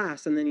to the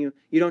class and then you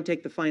don't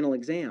take the final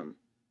exam.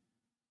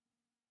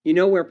 You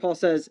know where Paul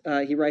says,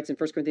 he writes in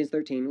 1 Corinthians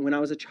 13, when I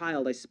was a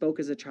child, I spoke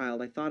as a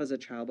child, I thought as a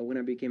child, but when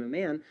I became a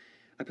man,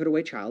 I put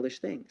away childish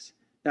things.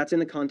 That's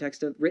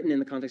written in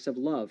the context of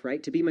love,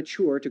 right? To be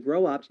mature, to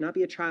grow up, to not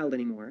be a child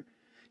anymore,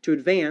 to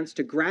advance,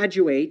 to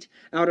graduate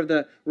out of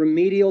the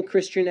remedial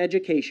Christian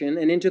education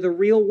and into the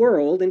real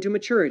world, into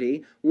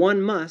maturity,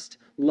 one must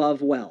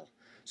love well.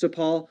 So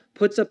Paul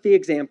puts up the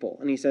example,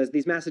 and he says,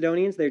 these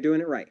Macedonians, they're doing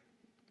it right.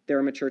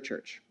 They're a mature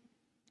church.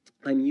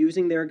 I'm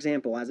using their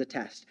example as a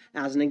test,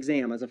 as an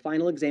exam, as a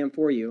final exam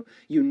for you.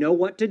 You know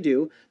what to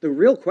do. The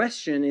real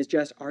question is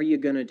just, are you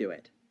going to do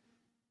it?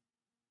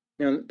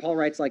 Now, Paul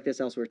writes like this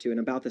elsewhere too, and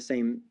about the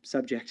same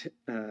subject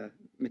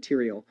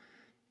material.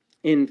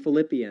 In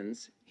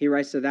Philippians, he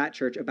writes to that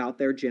church about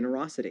their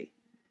generosity.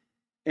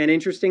 And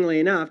interestingly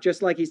enough,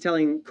 just like he's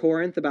telling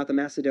Corinth about the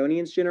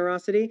Macedonians'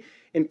 generosity,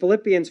 in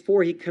Philippians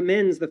 4, he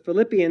commends the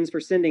Philippians for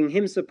sending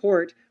him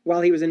support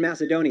while he was in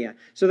Macedonia.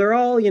 So they're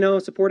all,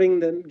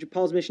 supporting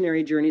Paul's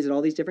missionary journeys at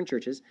all these different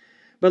churches.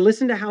 But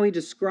listen to how he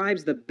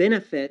describes the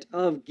benefit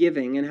of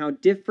giving and how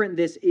different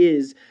this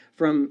is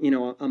from,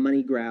 a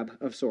money grab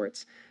of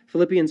sorts.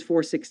 Philippians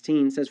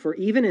 4:16 says, "For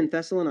even in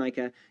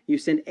Thessalonica you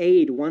sent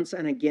aid once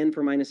and again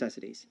for my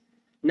necessities.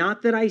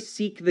 Not that I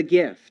seek the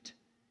gift,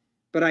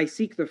 but I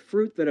seek the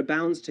fruit that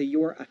abounds to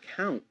your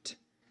account."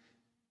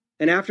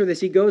 And after this,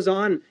 he goes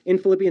on in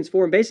Philippians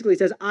 4 and basically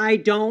says, I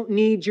don't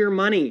need your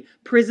money.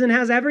 Prison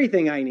has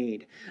everything I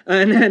need.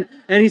 And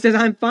he says,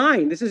 I'm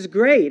fine. This is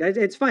great.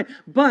 It's fine.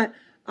 But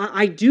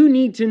I do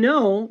need to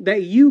know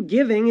that you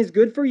giving is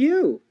good for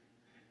you.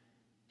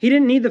 He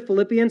didn't need the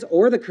Philippians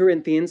or the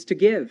Corinthians to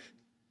give.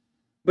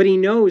 But he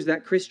knows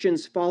that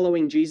Christians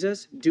following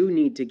Jesus do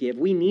need to give.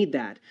 We need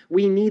that.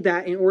 We need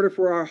that in order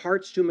for our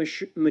hearts to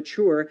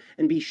mature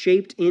and be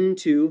shaped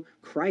into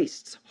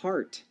Christ's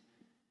heart.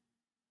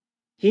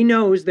 He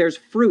knows there's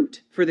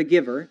fruit for the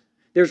giver.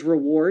 There's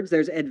rewards.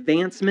 There's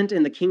advancement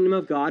in the kingdom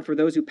of God for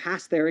those who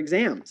pass their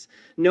exams.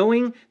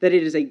 Knowing that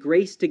it is a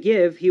grace to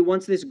give, he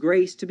wants this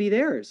grace to be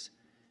theirs.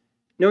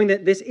 Knowing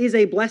that this is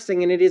a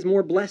blessing and it is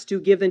more blessed to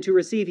give than to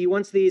receive, he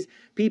wants these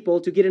people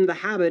to get into the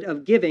habit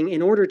of giving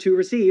in order to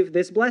receive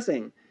this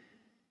blessing.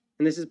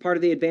 And this is part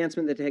of the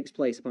advancement that takes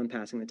place upon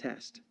passing the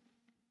test.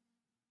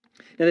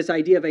 Now, this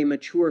idea of a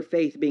mature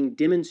faith being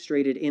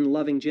demonstrated in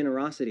loving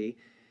generosity,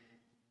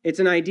 it's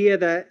an idea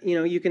that,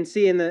 you can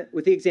see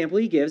with the example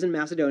he gives in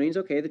Macedonians.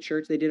 Okay, the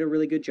church, they did a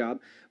really good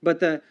job. But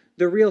the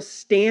real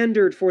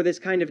standard for this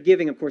kind of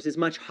giving, of course, is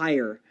much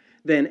higher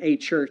than a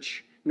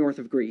church north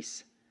of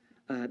Greece.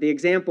 The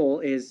example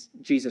is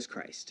Jesus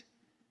Christ.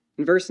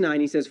 In verse 9,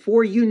 he says,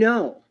 "For you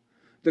know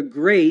the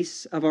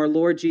grace of our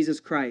Lord Jesus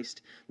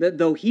Christ, that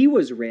though he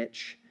was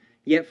rich,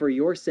 yet for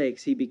your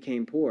sakes he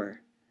became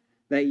poor,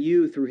 that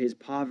you through his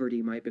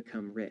poverty might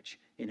become rich."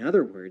 In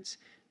other words,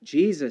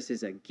 Jesus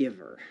is a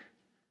giver.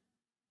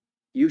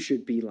 You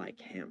should be like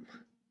him.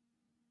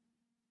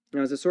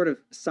 Now, as a sort of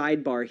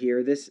sidebar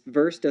here, this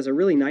verse does a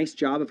really nice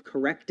job of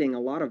correcting a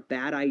lot of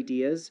bad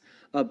ideas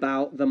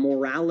about the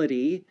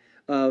morality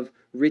of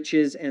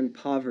riches and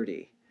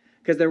poverty.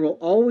 Because there will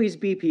always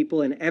be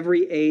people in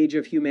every age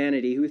of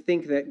humanity who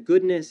think that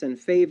goodness and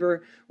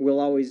favor will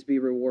always be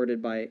rewarded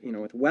by,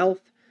 with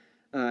wealth.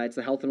 It's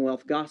the health and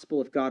wealth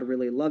gospel. If God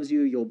really loves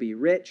you, you'll be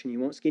rich and you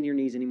won't skin your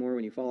knees anymore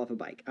when you fall off a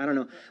bike. I don't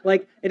know.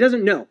 It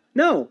doesn't, no,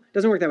 it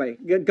doesn't work that way.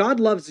 God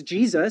loves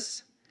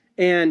Jesus,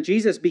 and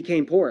Jesus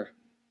became poor.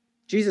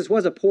 Jesus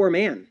was a poor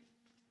man.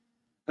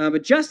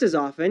 But just as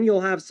often,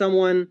 you'll have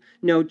someone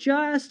know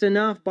just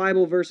enough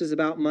Bible verses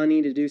about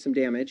money to do some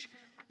damage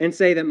and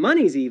say that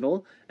money's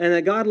evil and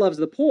that God loves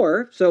the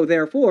poor, so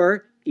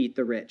therefore, eat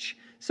the rich.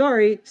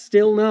 Sorry,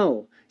 still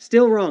no.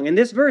 Still wrong. And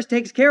this verse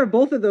takes care of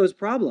both of those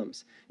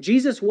problems.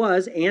 Jesus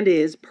was and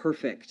is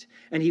perfect,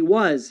 and he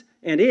was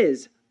and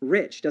is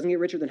rich. Doesn't get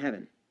richer than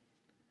heaven.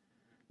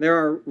 There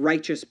are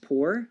righteous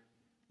poor,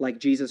 like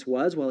Jesus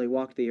was while he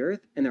walked the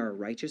earth, and there are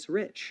righteous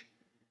rich.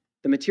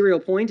 The material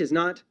point is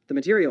not the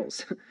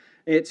materials.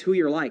 It's who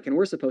you're like, and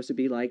we're supposed to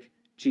be like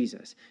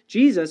Jesus.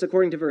 Jesus,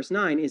 according to verse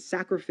 9, is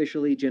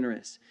sacrificially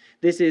generous.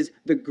 This is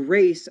the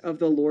grace of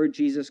the Lord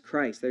Jesus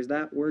Christ. There's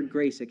that word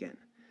grace again.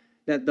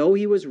 That though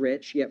he was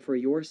rich, yet for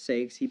your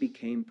sakes he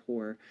became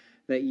poor,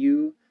 that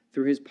you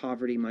through his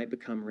poverty might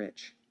become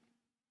rich.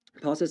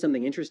 Paul says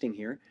something interesting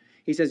here.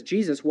 He says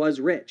Jesus was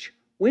rich.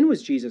 When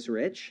was Jesus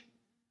rich?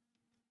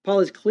 Paul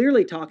is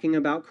clearly talking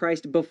about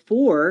Christ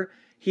before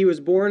he was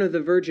born of the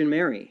Virgin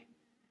Mary.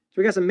 So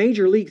we got some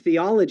major league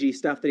theology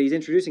stuff that he's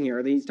introducing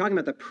here. He's talking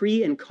about the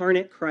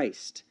pre-incarnate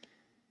Christ.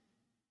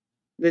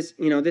 This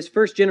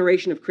first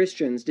generation of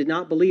Christians did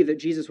not believe that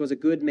Jesus was a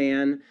good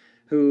man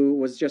who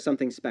was just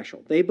something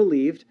special. They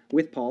believed,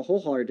 with Paul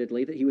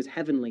wholeheartedly, that he was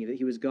heavenly, that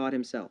he was God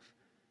himself.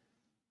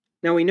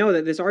 Now we know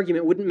that this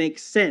argument wouldn't make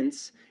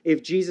sense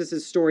if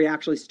Jesus' story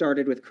actually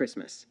started with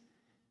Christmas,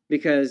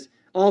 because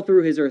all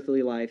through his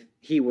earthly life,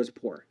 he was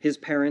poor. His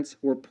parents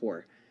were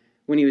poor.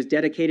 When he was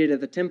dedicated at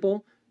the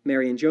temple,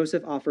 Mary and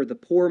Joseph offered the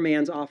poor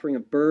man's offering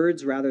of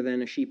birds rather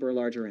than a sheep or a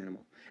larger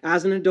animal.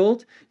 As an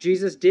adult,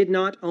 Jesus did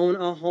not own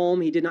a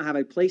home. He did not have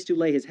a place to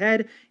lay his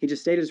head. He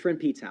just stayed at his friend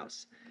Pete's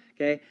house.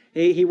 Okay?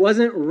 He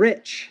wasn't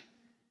rich.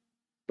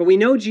 But we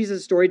know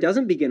Jesus' story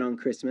doesn't begin on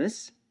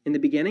Christmas. In the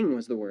beginning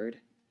was the Word,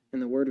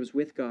 and the Word was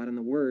with God, and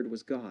the Word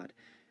was God.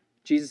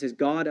 Jesus is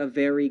God of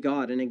very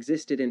God and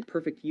existed in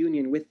perfect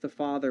union with the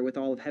Father, with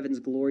all of heaven's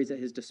glories at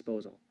his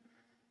disposal.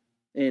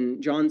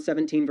 In John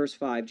 17, verse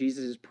 5,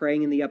 Jesus is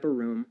praying in the upper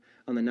room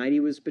on the night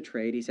he was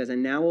betrayed. He says,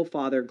 "And now, O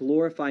Father,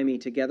 glorify me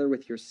together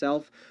with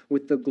yourself,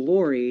 with the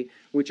glory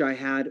which I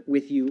had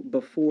with you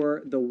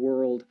before the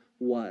world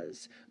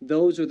was."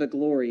 Those are the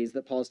glories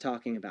that Paul's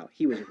talking about.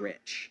 He was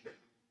rich,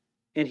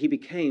 and he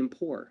became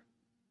poor.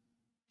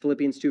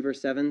 Philippians 2, verse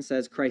 7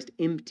 says, Christ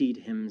emptied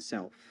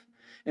himself.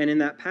 And in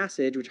that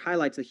passage, which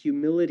highlights the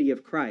humility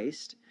of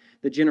Christ,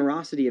 the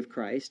generosity of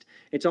Christ,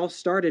 it's all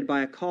started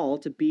by a call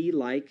to be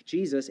like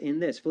Jesus in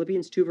this.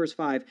 Philippians 2 verse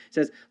 5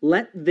 says,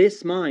 "Let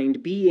this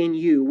mind be in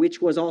you,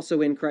 which was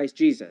also in Christ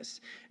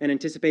Jesus." And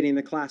anticipating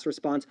the class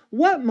response,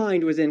 what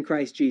mind was in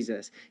Christ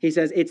Jesus? He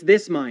says, it's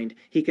this mind.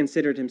 He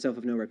considered himself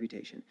of no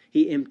reputation.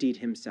 He emptied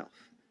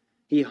himself.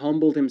 He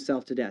humbled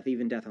himself to death,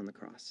 even death on the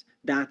cross.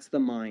 That's the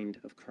mind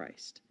of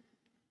Christ.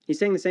 He's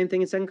saying the same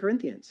thing in 2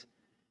 Corinthians.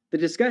 The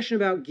discussion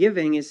about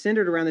giving is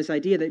centered around this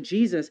idea that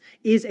Jesus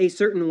is a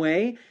certain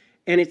way,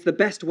 and it's the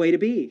best way to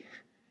be,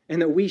 and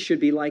that we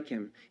should be like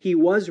him. He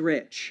was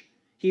rich.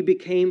 He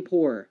became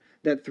poor,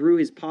 that through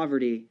his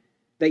poverty,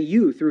 that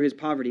you, through his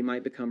poverty,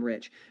 might become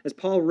rich. As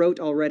Paul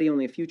wrote already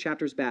only a few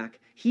chapters back,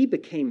 he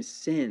became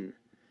sin,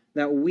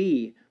 that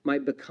we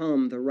might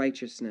become the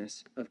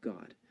righteousness of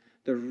God.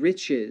 The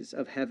riches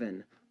of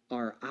heaven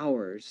are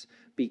ours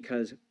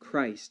because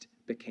Christ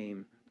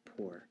became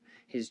poor.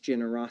 His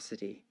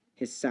generosity,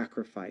 his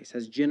sacrifice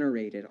has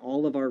generated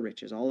all of our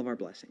riches, all of our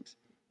blessings.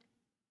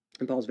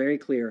 And Paul's very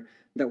clear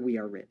that we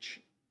are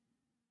rich.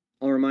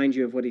 I'll remind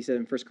you of what he said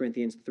in 1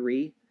 Corinthians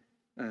 3,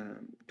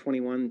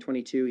 21,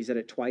 22. He said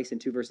it twice in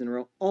 2 verses in a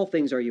row. All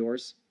things are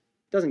yours.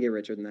 Doesn't get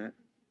richer than that.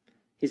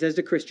 He says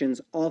to Christians,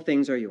 all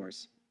things are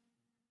yours.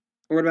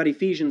 Or what about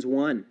Ephesians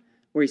 1,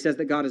 where he says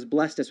that God has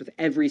blessed us with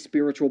every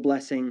spiritual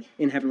blessing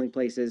in heavenly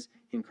places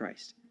in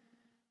Christ?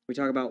 We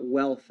talk about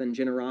wealth and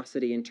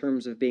generosity in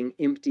terms of being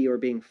empty or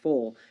being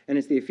full. And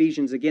it's the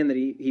Ephesians, again, that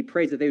he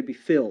prays that they would be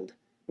filled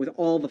with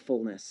all the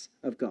fullness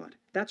of God.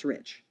 That's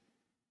rich.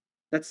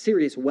 That's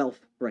serious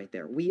wealth right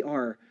there. We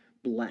are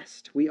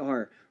blessed. We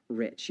are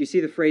rich. You see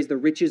the phrase, the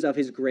riches of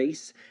his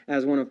grace,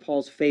 as one of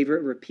Paul's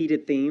favorite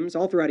repeated themes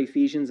all throughout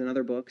Ephesians and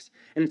other books.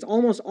 And it's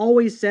almost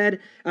always said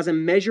as a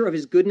measure of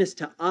his goodness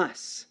to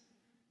us.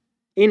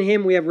 In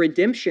him we have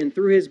redemption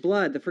through his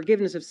blood, the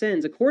forgiveness of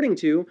sins, according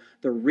to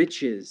the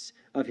riches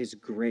of his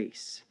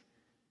grace.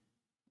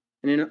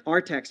 And in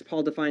our text,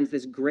 Paul defines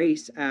this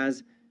grace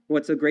as,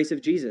 what's the grace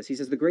of Jesus? He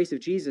says the grace of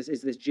Jesus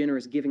is this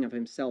generous giving of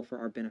himself for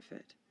our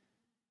benefit.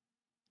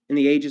 In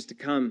the ages to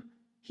come,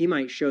 he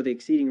might show the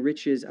exceeding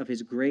riches of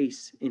his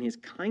grace in his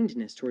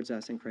kindness towards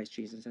us in Christ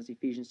Jesus, as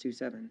Ephesians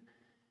 2:7.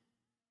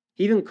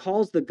 He even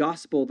calls the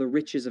gospel the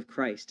riches of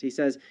Christ. He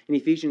says in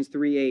Ephesians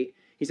 3:8,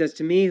 he says,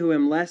 "To me who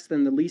am less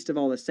than the least of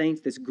all the saints,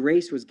 this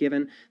grace was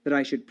given that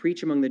I should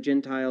preach among the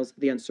Gentiles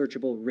the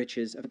unsearchable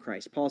riches of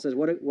Christ." Paul says,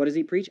 what does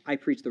he preach? I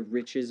preach the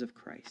riches of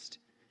Christ.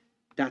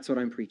 That's what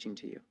I'm preaching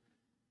to you.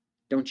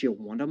 Don't you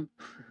want them?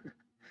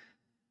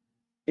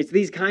 It's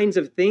these kinds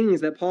of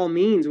things that Paul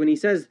means when he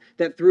says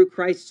that through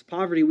Christ's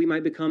poverty we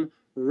might become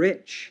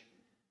rich.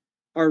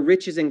 Our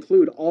riches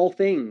include all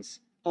things,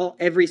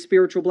 every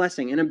spiritual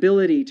blessing, an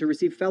ability to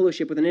receive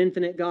fellowship with an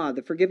infinite God,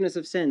 the forgiveness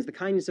of sins, the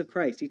kindness of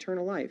Christ,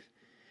 eternal life.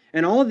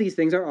 And all of these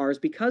things are ours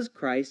because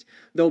Christ,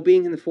 though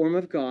being in the form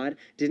of God,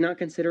 did not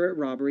consider it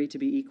robbery to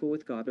be equal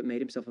with God, but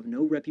made himself of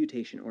no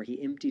reputation, or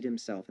he emptied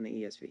himself in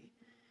the ESV,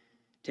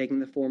 taking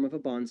the form of a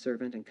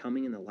bondservant and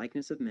coming in the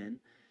likeness of men,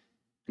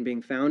 and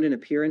being found in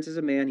appearance as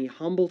a man, he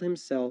humbled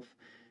himself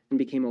and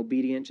became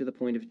obedient to the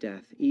point of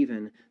death,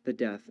 even the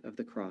death of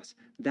the cross.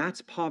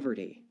 That's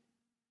poverty.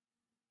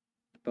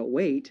 But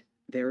wait,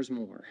 there's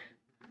more.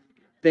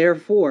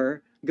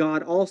 Therefore,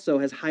 God also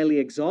has highly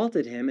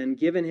exalted him and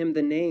given him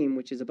the name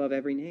which is above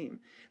every name,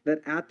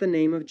 that at the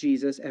name of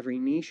Jesus every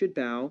knee should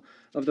bow,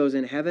 of those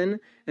in heaven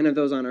and of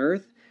those on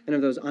earth and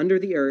of those under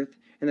the earth,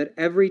 and that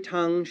every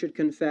tongue should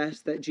confess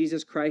that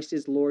Jesus Christ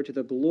is Lord, to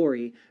the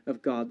glory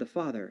of God the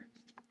Father.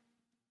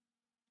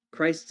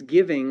 Christ's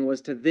giving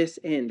was to this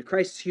end.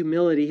 Christ's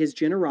humility, his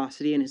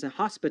generosity, and his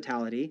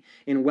hospitality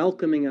in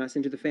welcoming us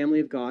into the family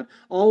of God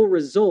all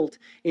result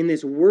in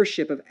this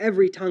worship of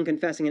every tongue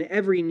confessing and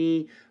every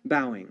knee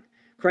bowing.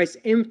 Christ's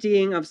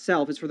emptying of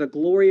self is for the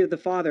glory of the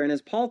Father. And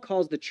as Paul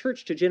calls the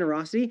church to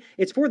generosity,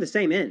 it's for the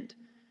same end.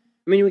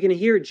 I mean, we can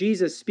hear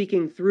Jesus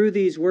speaking through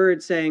these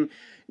words saying,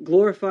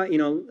 glorify,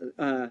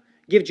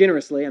 give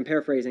generously, I'm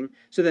paraphrasing,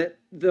 so that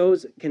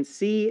those can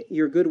see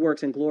your good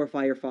works and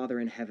glorify your Father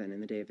in heaven in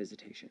the day of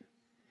visitation.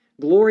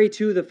 Glory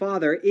to the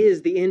Father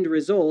is the end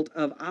result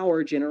of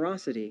our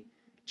generosity,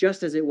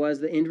 just as it was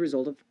the end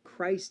result of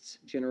Christ's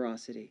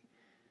generosity.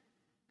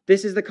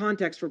 This is the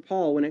context for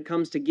Paul when it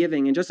comes to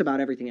giving and just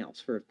about everything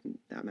else, for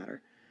that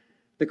matter.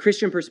 The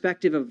Christian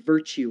perspective of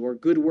virtue or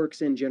good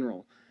works in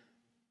general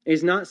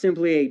is not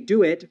simply a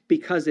do it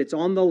because it's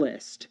on the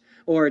list,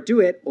 or do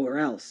it or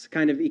else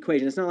kind of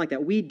equation. It's not like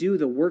that. We do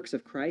the works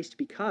of Christ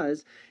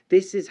because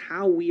this is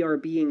how we are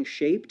being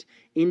shaped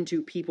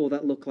into people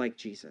that look like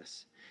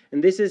Jesus.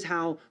 And this is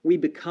how we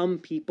become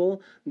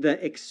people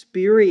that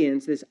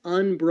experience this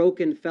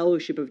unbroken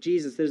fellowship of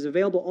Jesus that is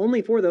available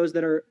only for those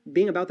that are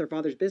being about their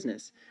Father's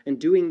business and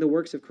doing the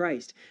works of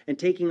Christ and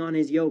taking on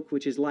his yoke,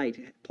 which is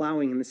light,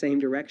 plowing in the same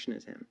direction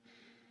as him.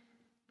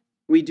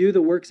 We do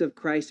the works of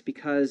Christ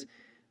because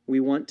we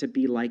want to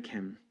be like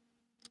him.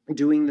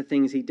 Doing the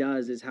things he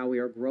does is how we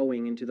are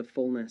growing into the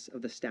fullness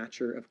of the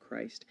stature of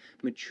Christ,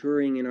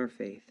 maturing in our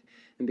faith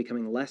and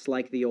becoming less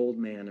like the old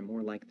man and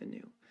more like the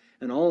new.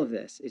 And all of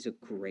this is a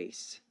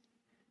grace.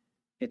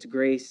 It's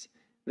grace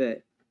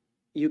that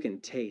you can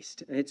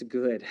taste. It's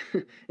good.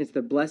 It's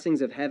the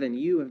blessings of heaven.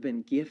 You have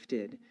been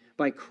gifted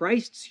by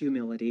Christ's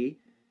humility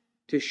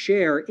to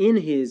share in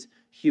his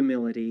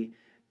humility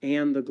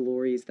and the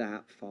glories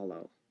that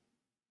follow.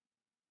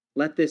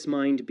 Let this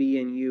mind be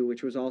in you,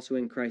 which was also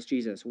in Christ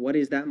Jesus. What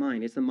is that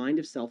mind? It's the mind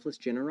of selfless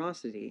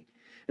generosity.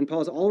 And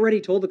Paul's already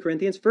told the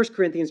Corinthians, 1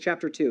 Corinthians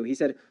chapter 2, he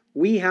said,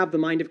 we have the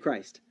mind of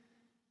Christ.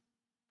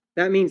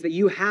 That means that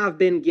you have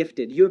been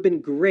gifted. You have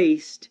been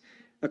graced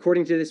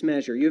according to this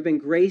measure. You have been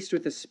graced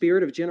with the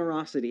spirit of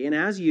generosity. And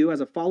as you,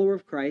 as a follower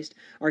of Christ,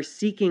 are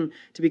seeking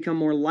to become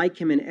more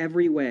like him in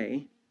every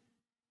way,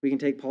 we can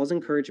take Paul's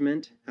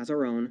encouragement as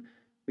our own.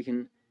 We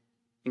can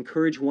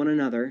encourage one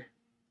another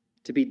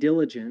to be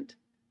diligent,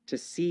 to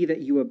see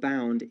that you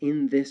abound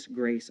in this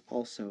grace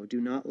also.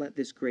 Do not let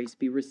this grace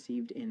be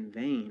received in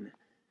vain.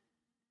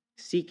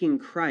 Seeking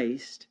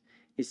Christ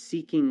is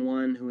seeking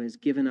one who has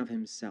given of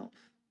himself.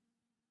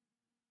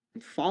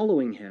 And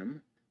following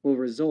him will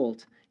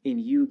result in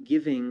you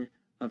giving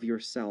of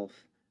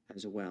yourself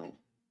as well.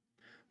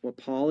 What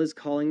Paul is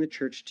calling the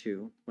church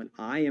to, what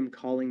I am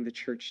calling the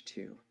church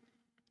to,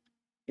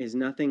 is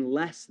nothing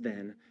less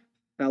than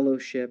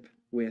fellowship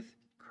with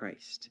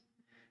Christ.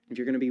 If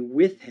you're going to be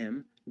with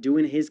him,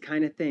 doing his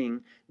kind of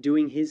thing,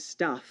 doing his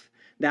stuff,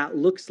 that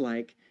looks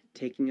like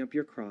taking up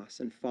your cross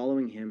and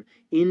following him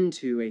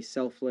into a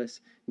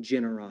selfless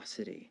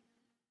generosity.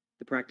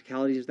 The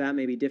practicalities of that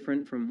may be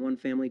different from one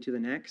family to the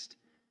next,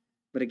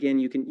 but again,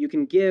 you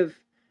can give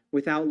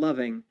without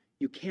loving.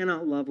 You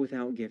cannot love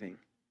without giving.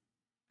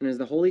 And as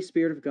the Holy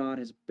Spirit of God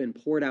has been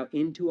poured out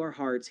into our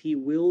hearts, he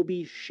will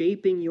be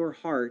shaping your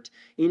heart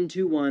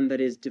into one that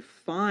is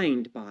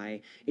defined by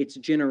its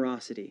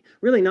generosity.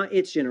 Really not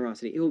its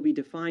generosity. It will be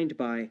defined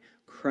by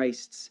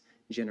Christ's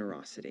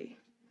generosity.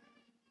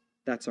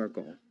 That's our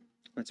goal.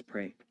 Let's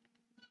pray.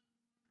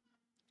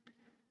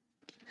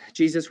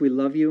 Jesus, we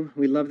love you.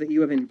 We love that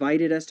you have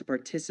invited us to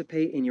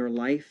participate in your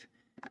life.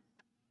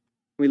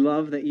 We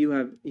love that you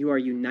are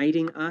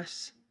uniting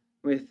us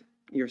with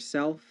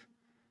yourself.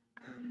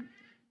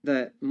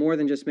 That more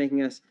than just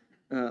making us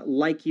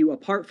like you,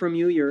 apart from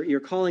you, you're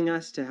calling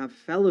us to have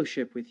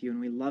fellowship with you, and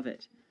we love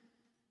it.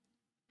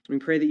 We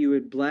pray that you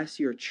would bless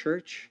your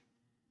church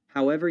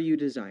however you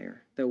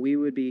desire, that we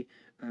would be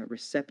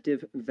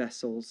receptive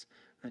vessels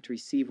to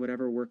receive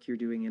whatever work you're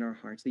doing in our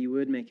hearts, that you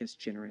would make us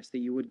generous, that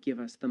you would give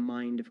us the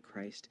mind of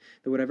Christ,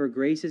 that whatever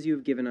graces you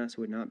have given us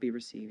would not be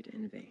received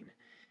in vain.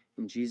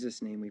 In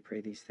Jesus' name we pray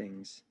these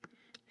things.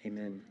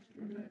 Amen.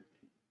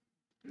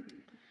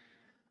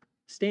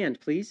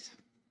 Stand, please.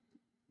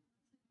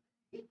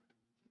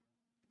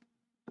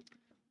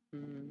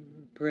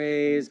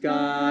 Praise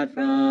God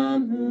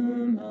from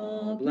whom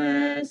all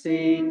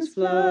blessings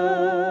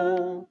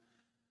flow.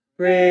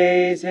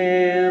 Praise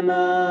him,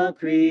 all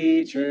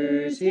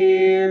creatures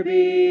here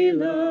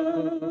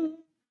below.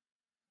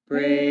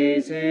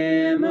 Praise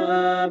him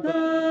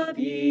above,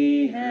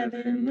 ye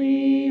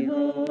heavenly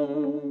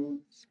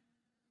hosts.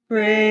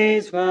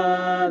 Praise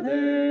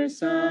Father,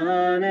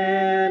 Son,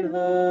 and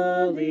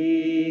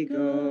Holy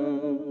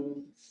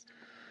Ghost.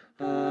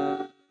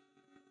 Amen.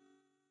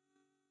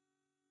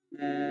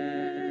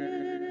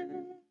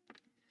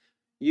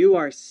 You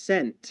are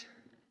sent.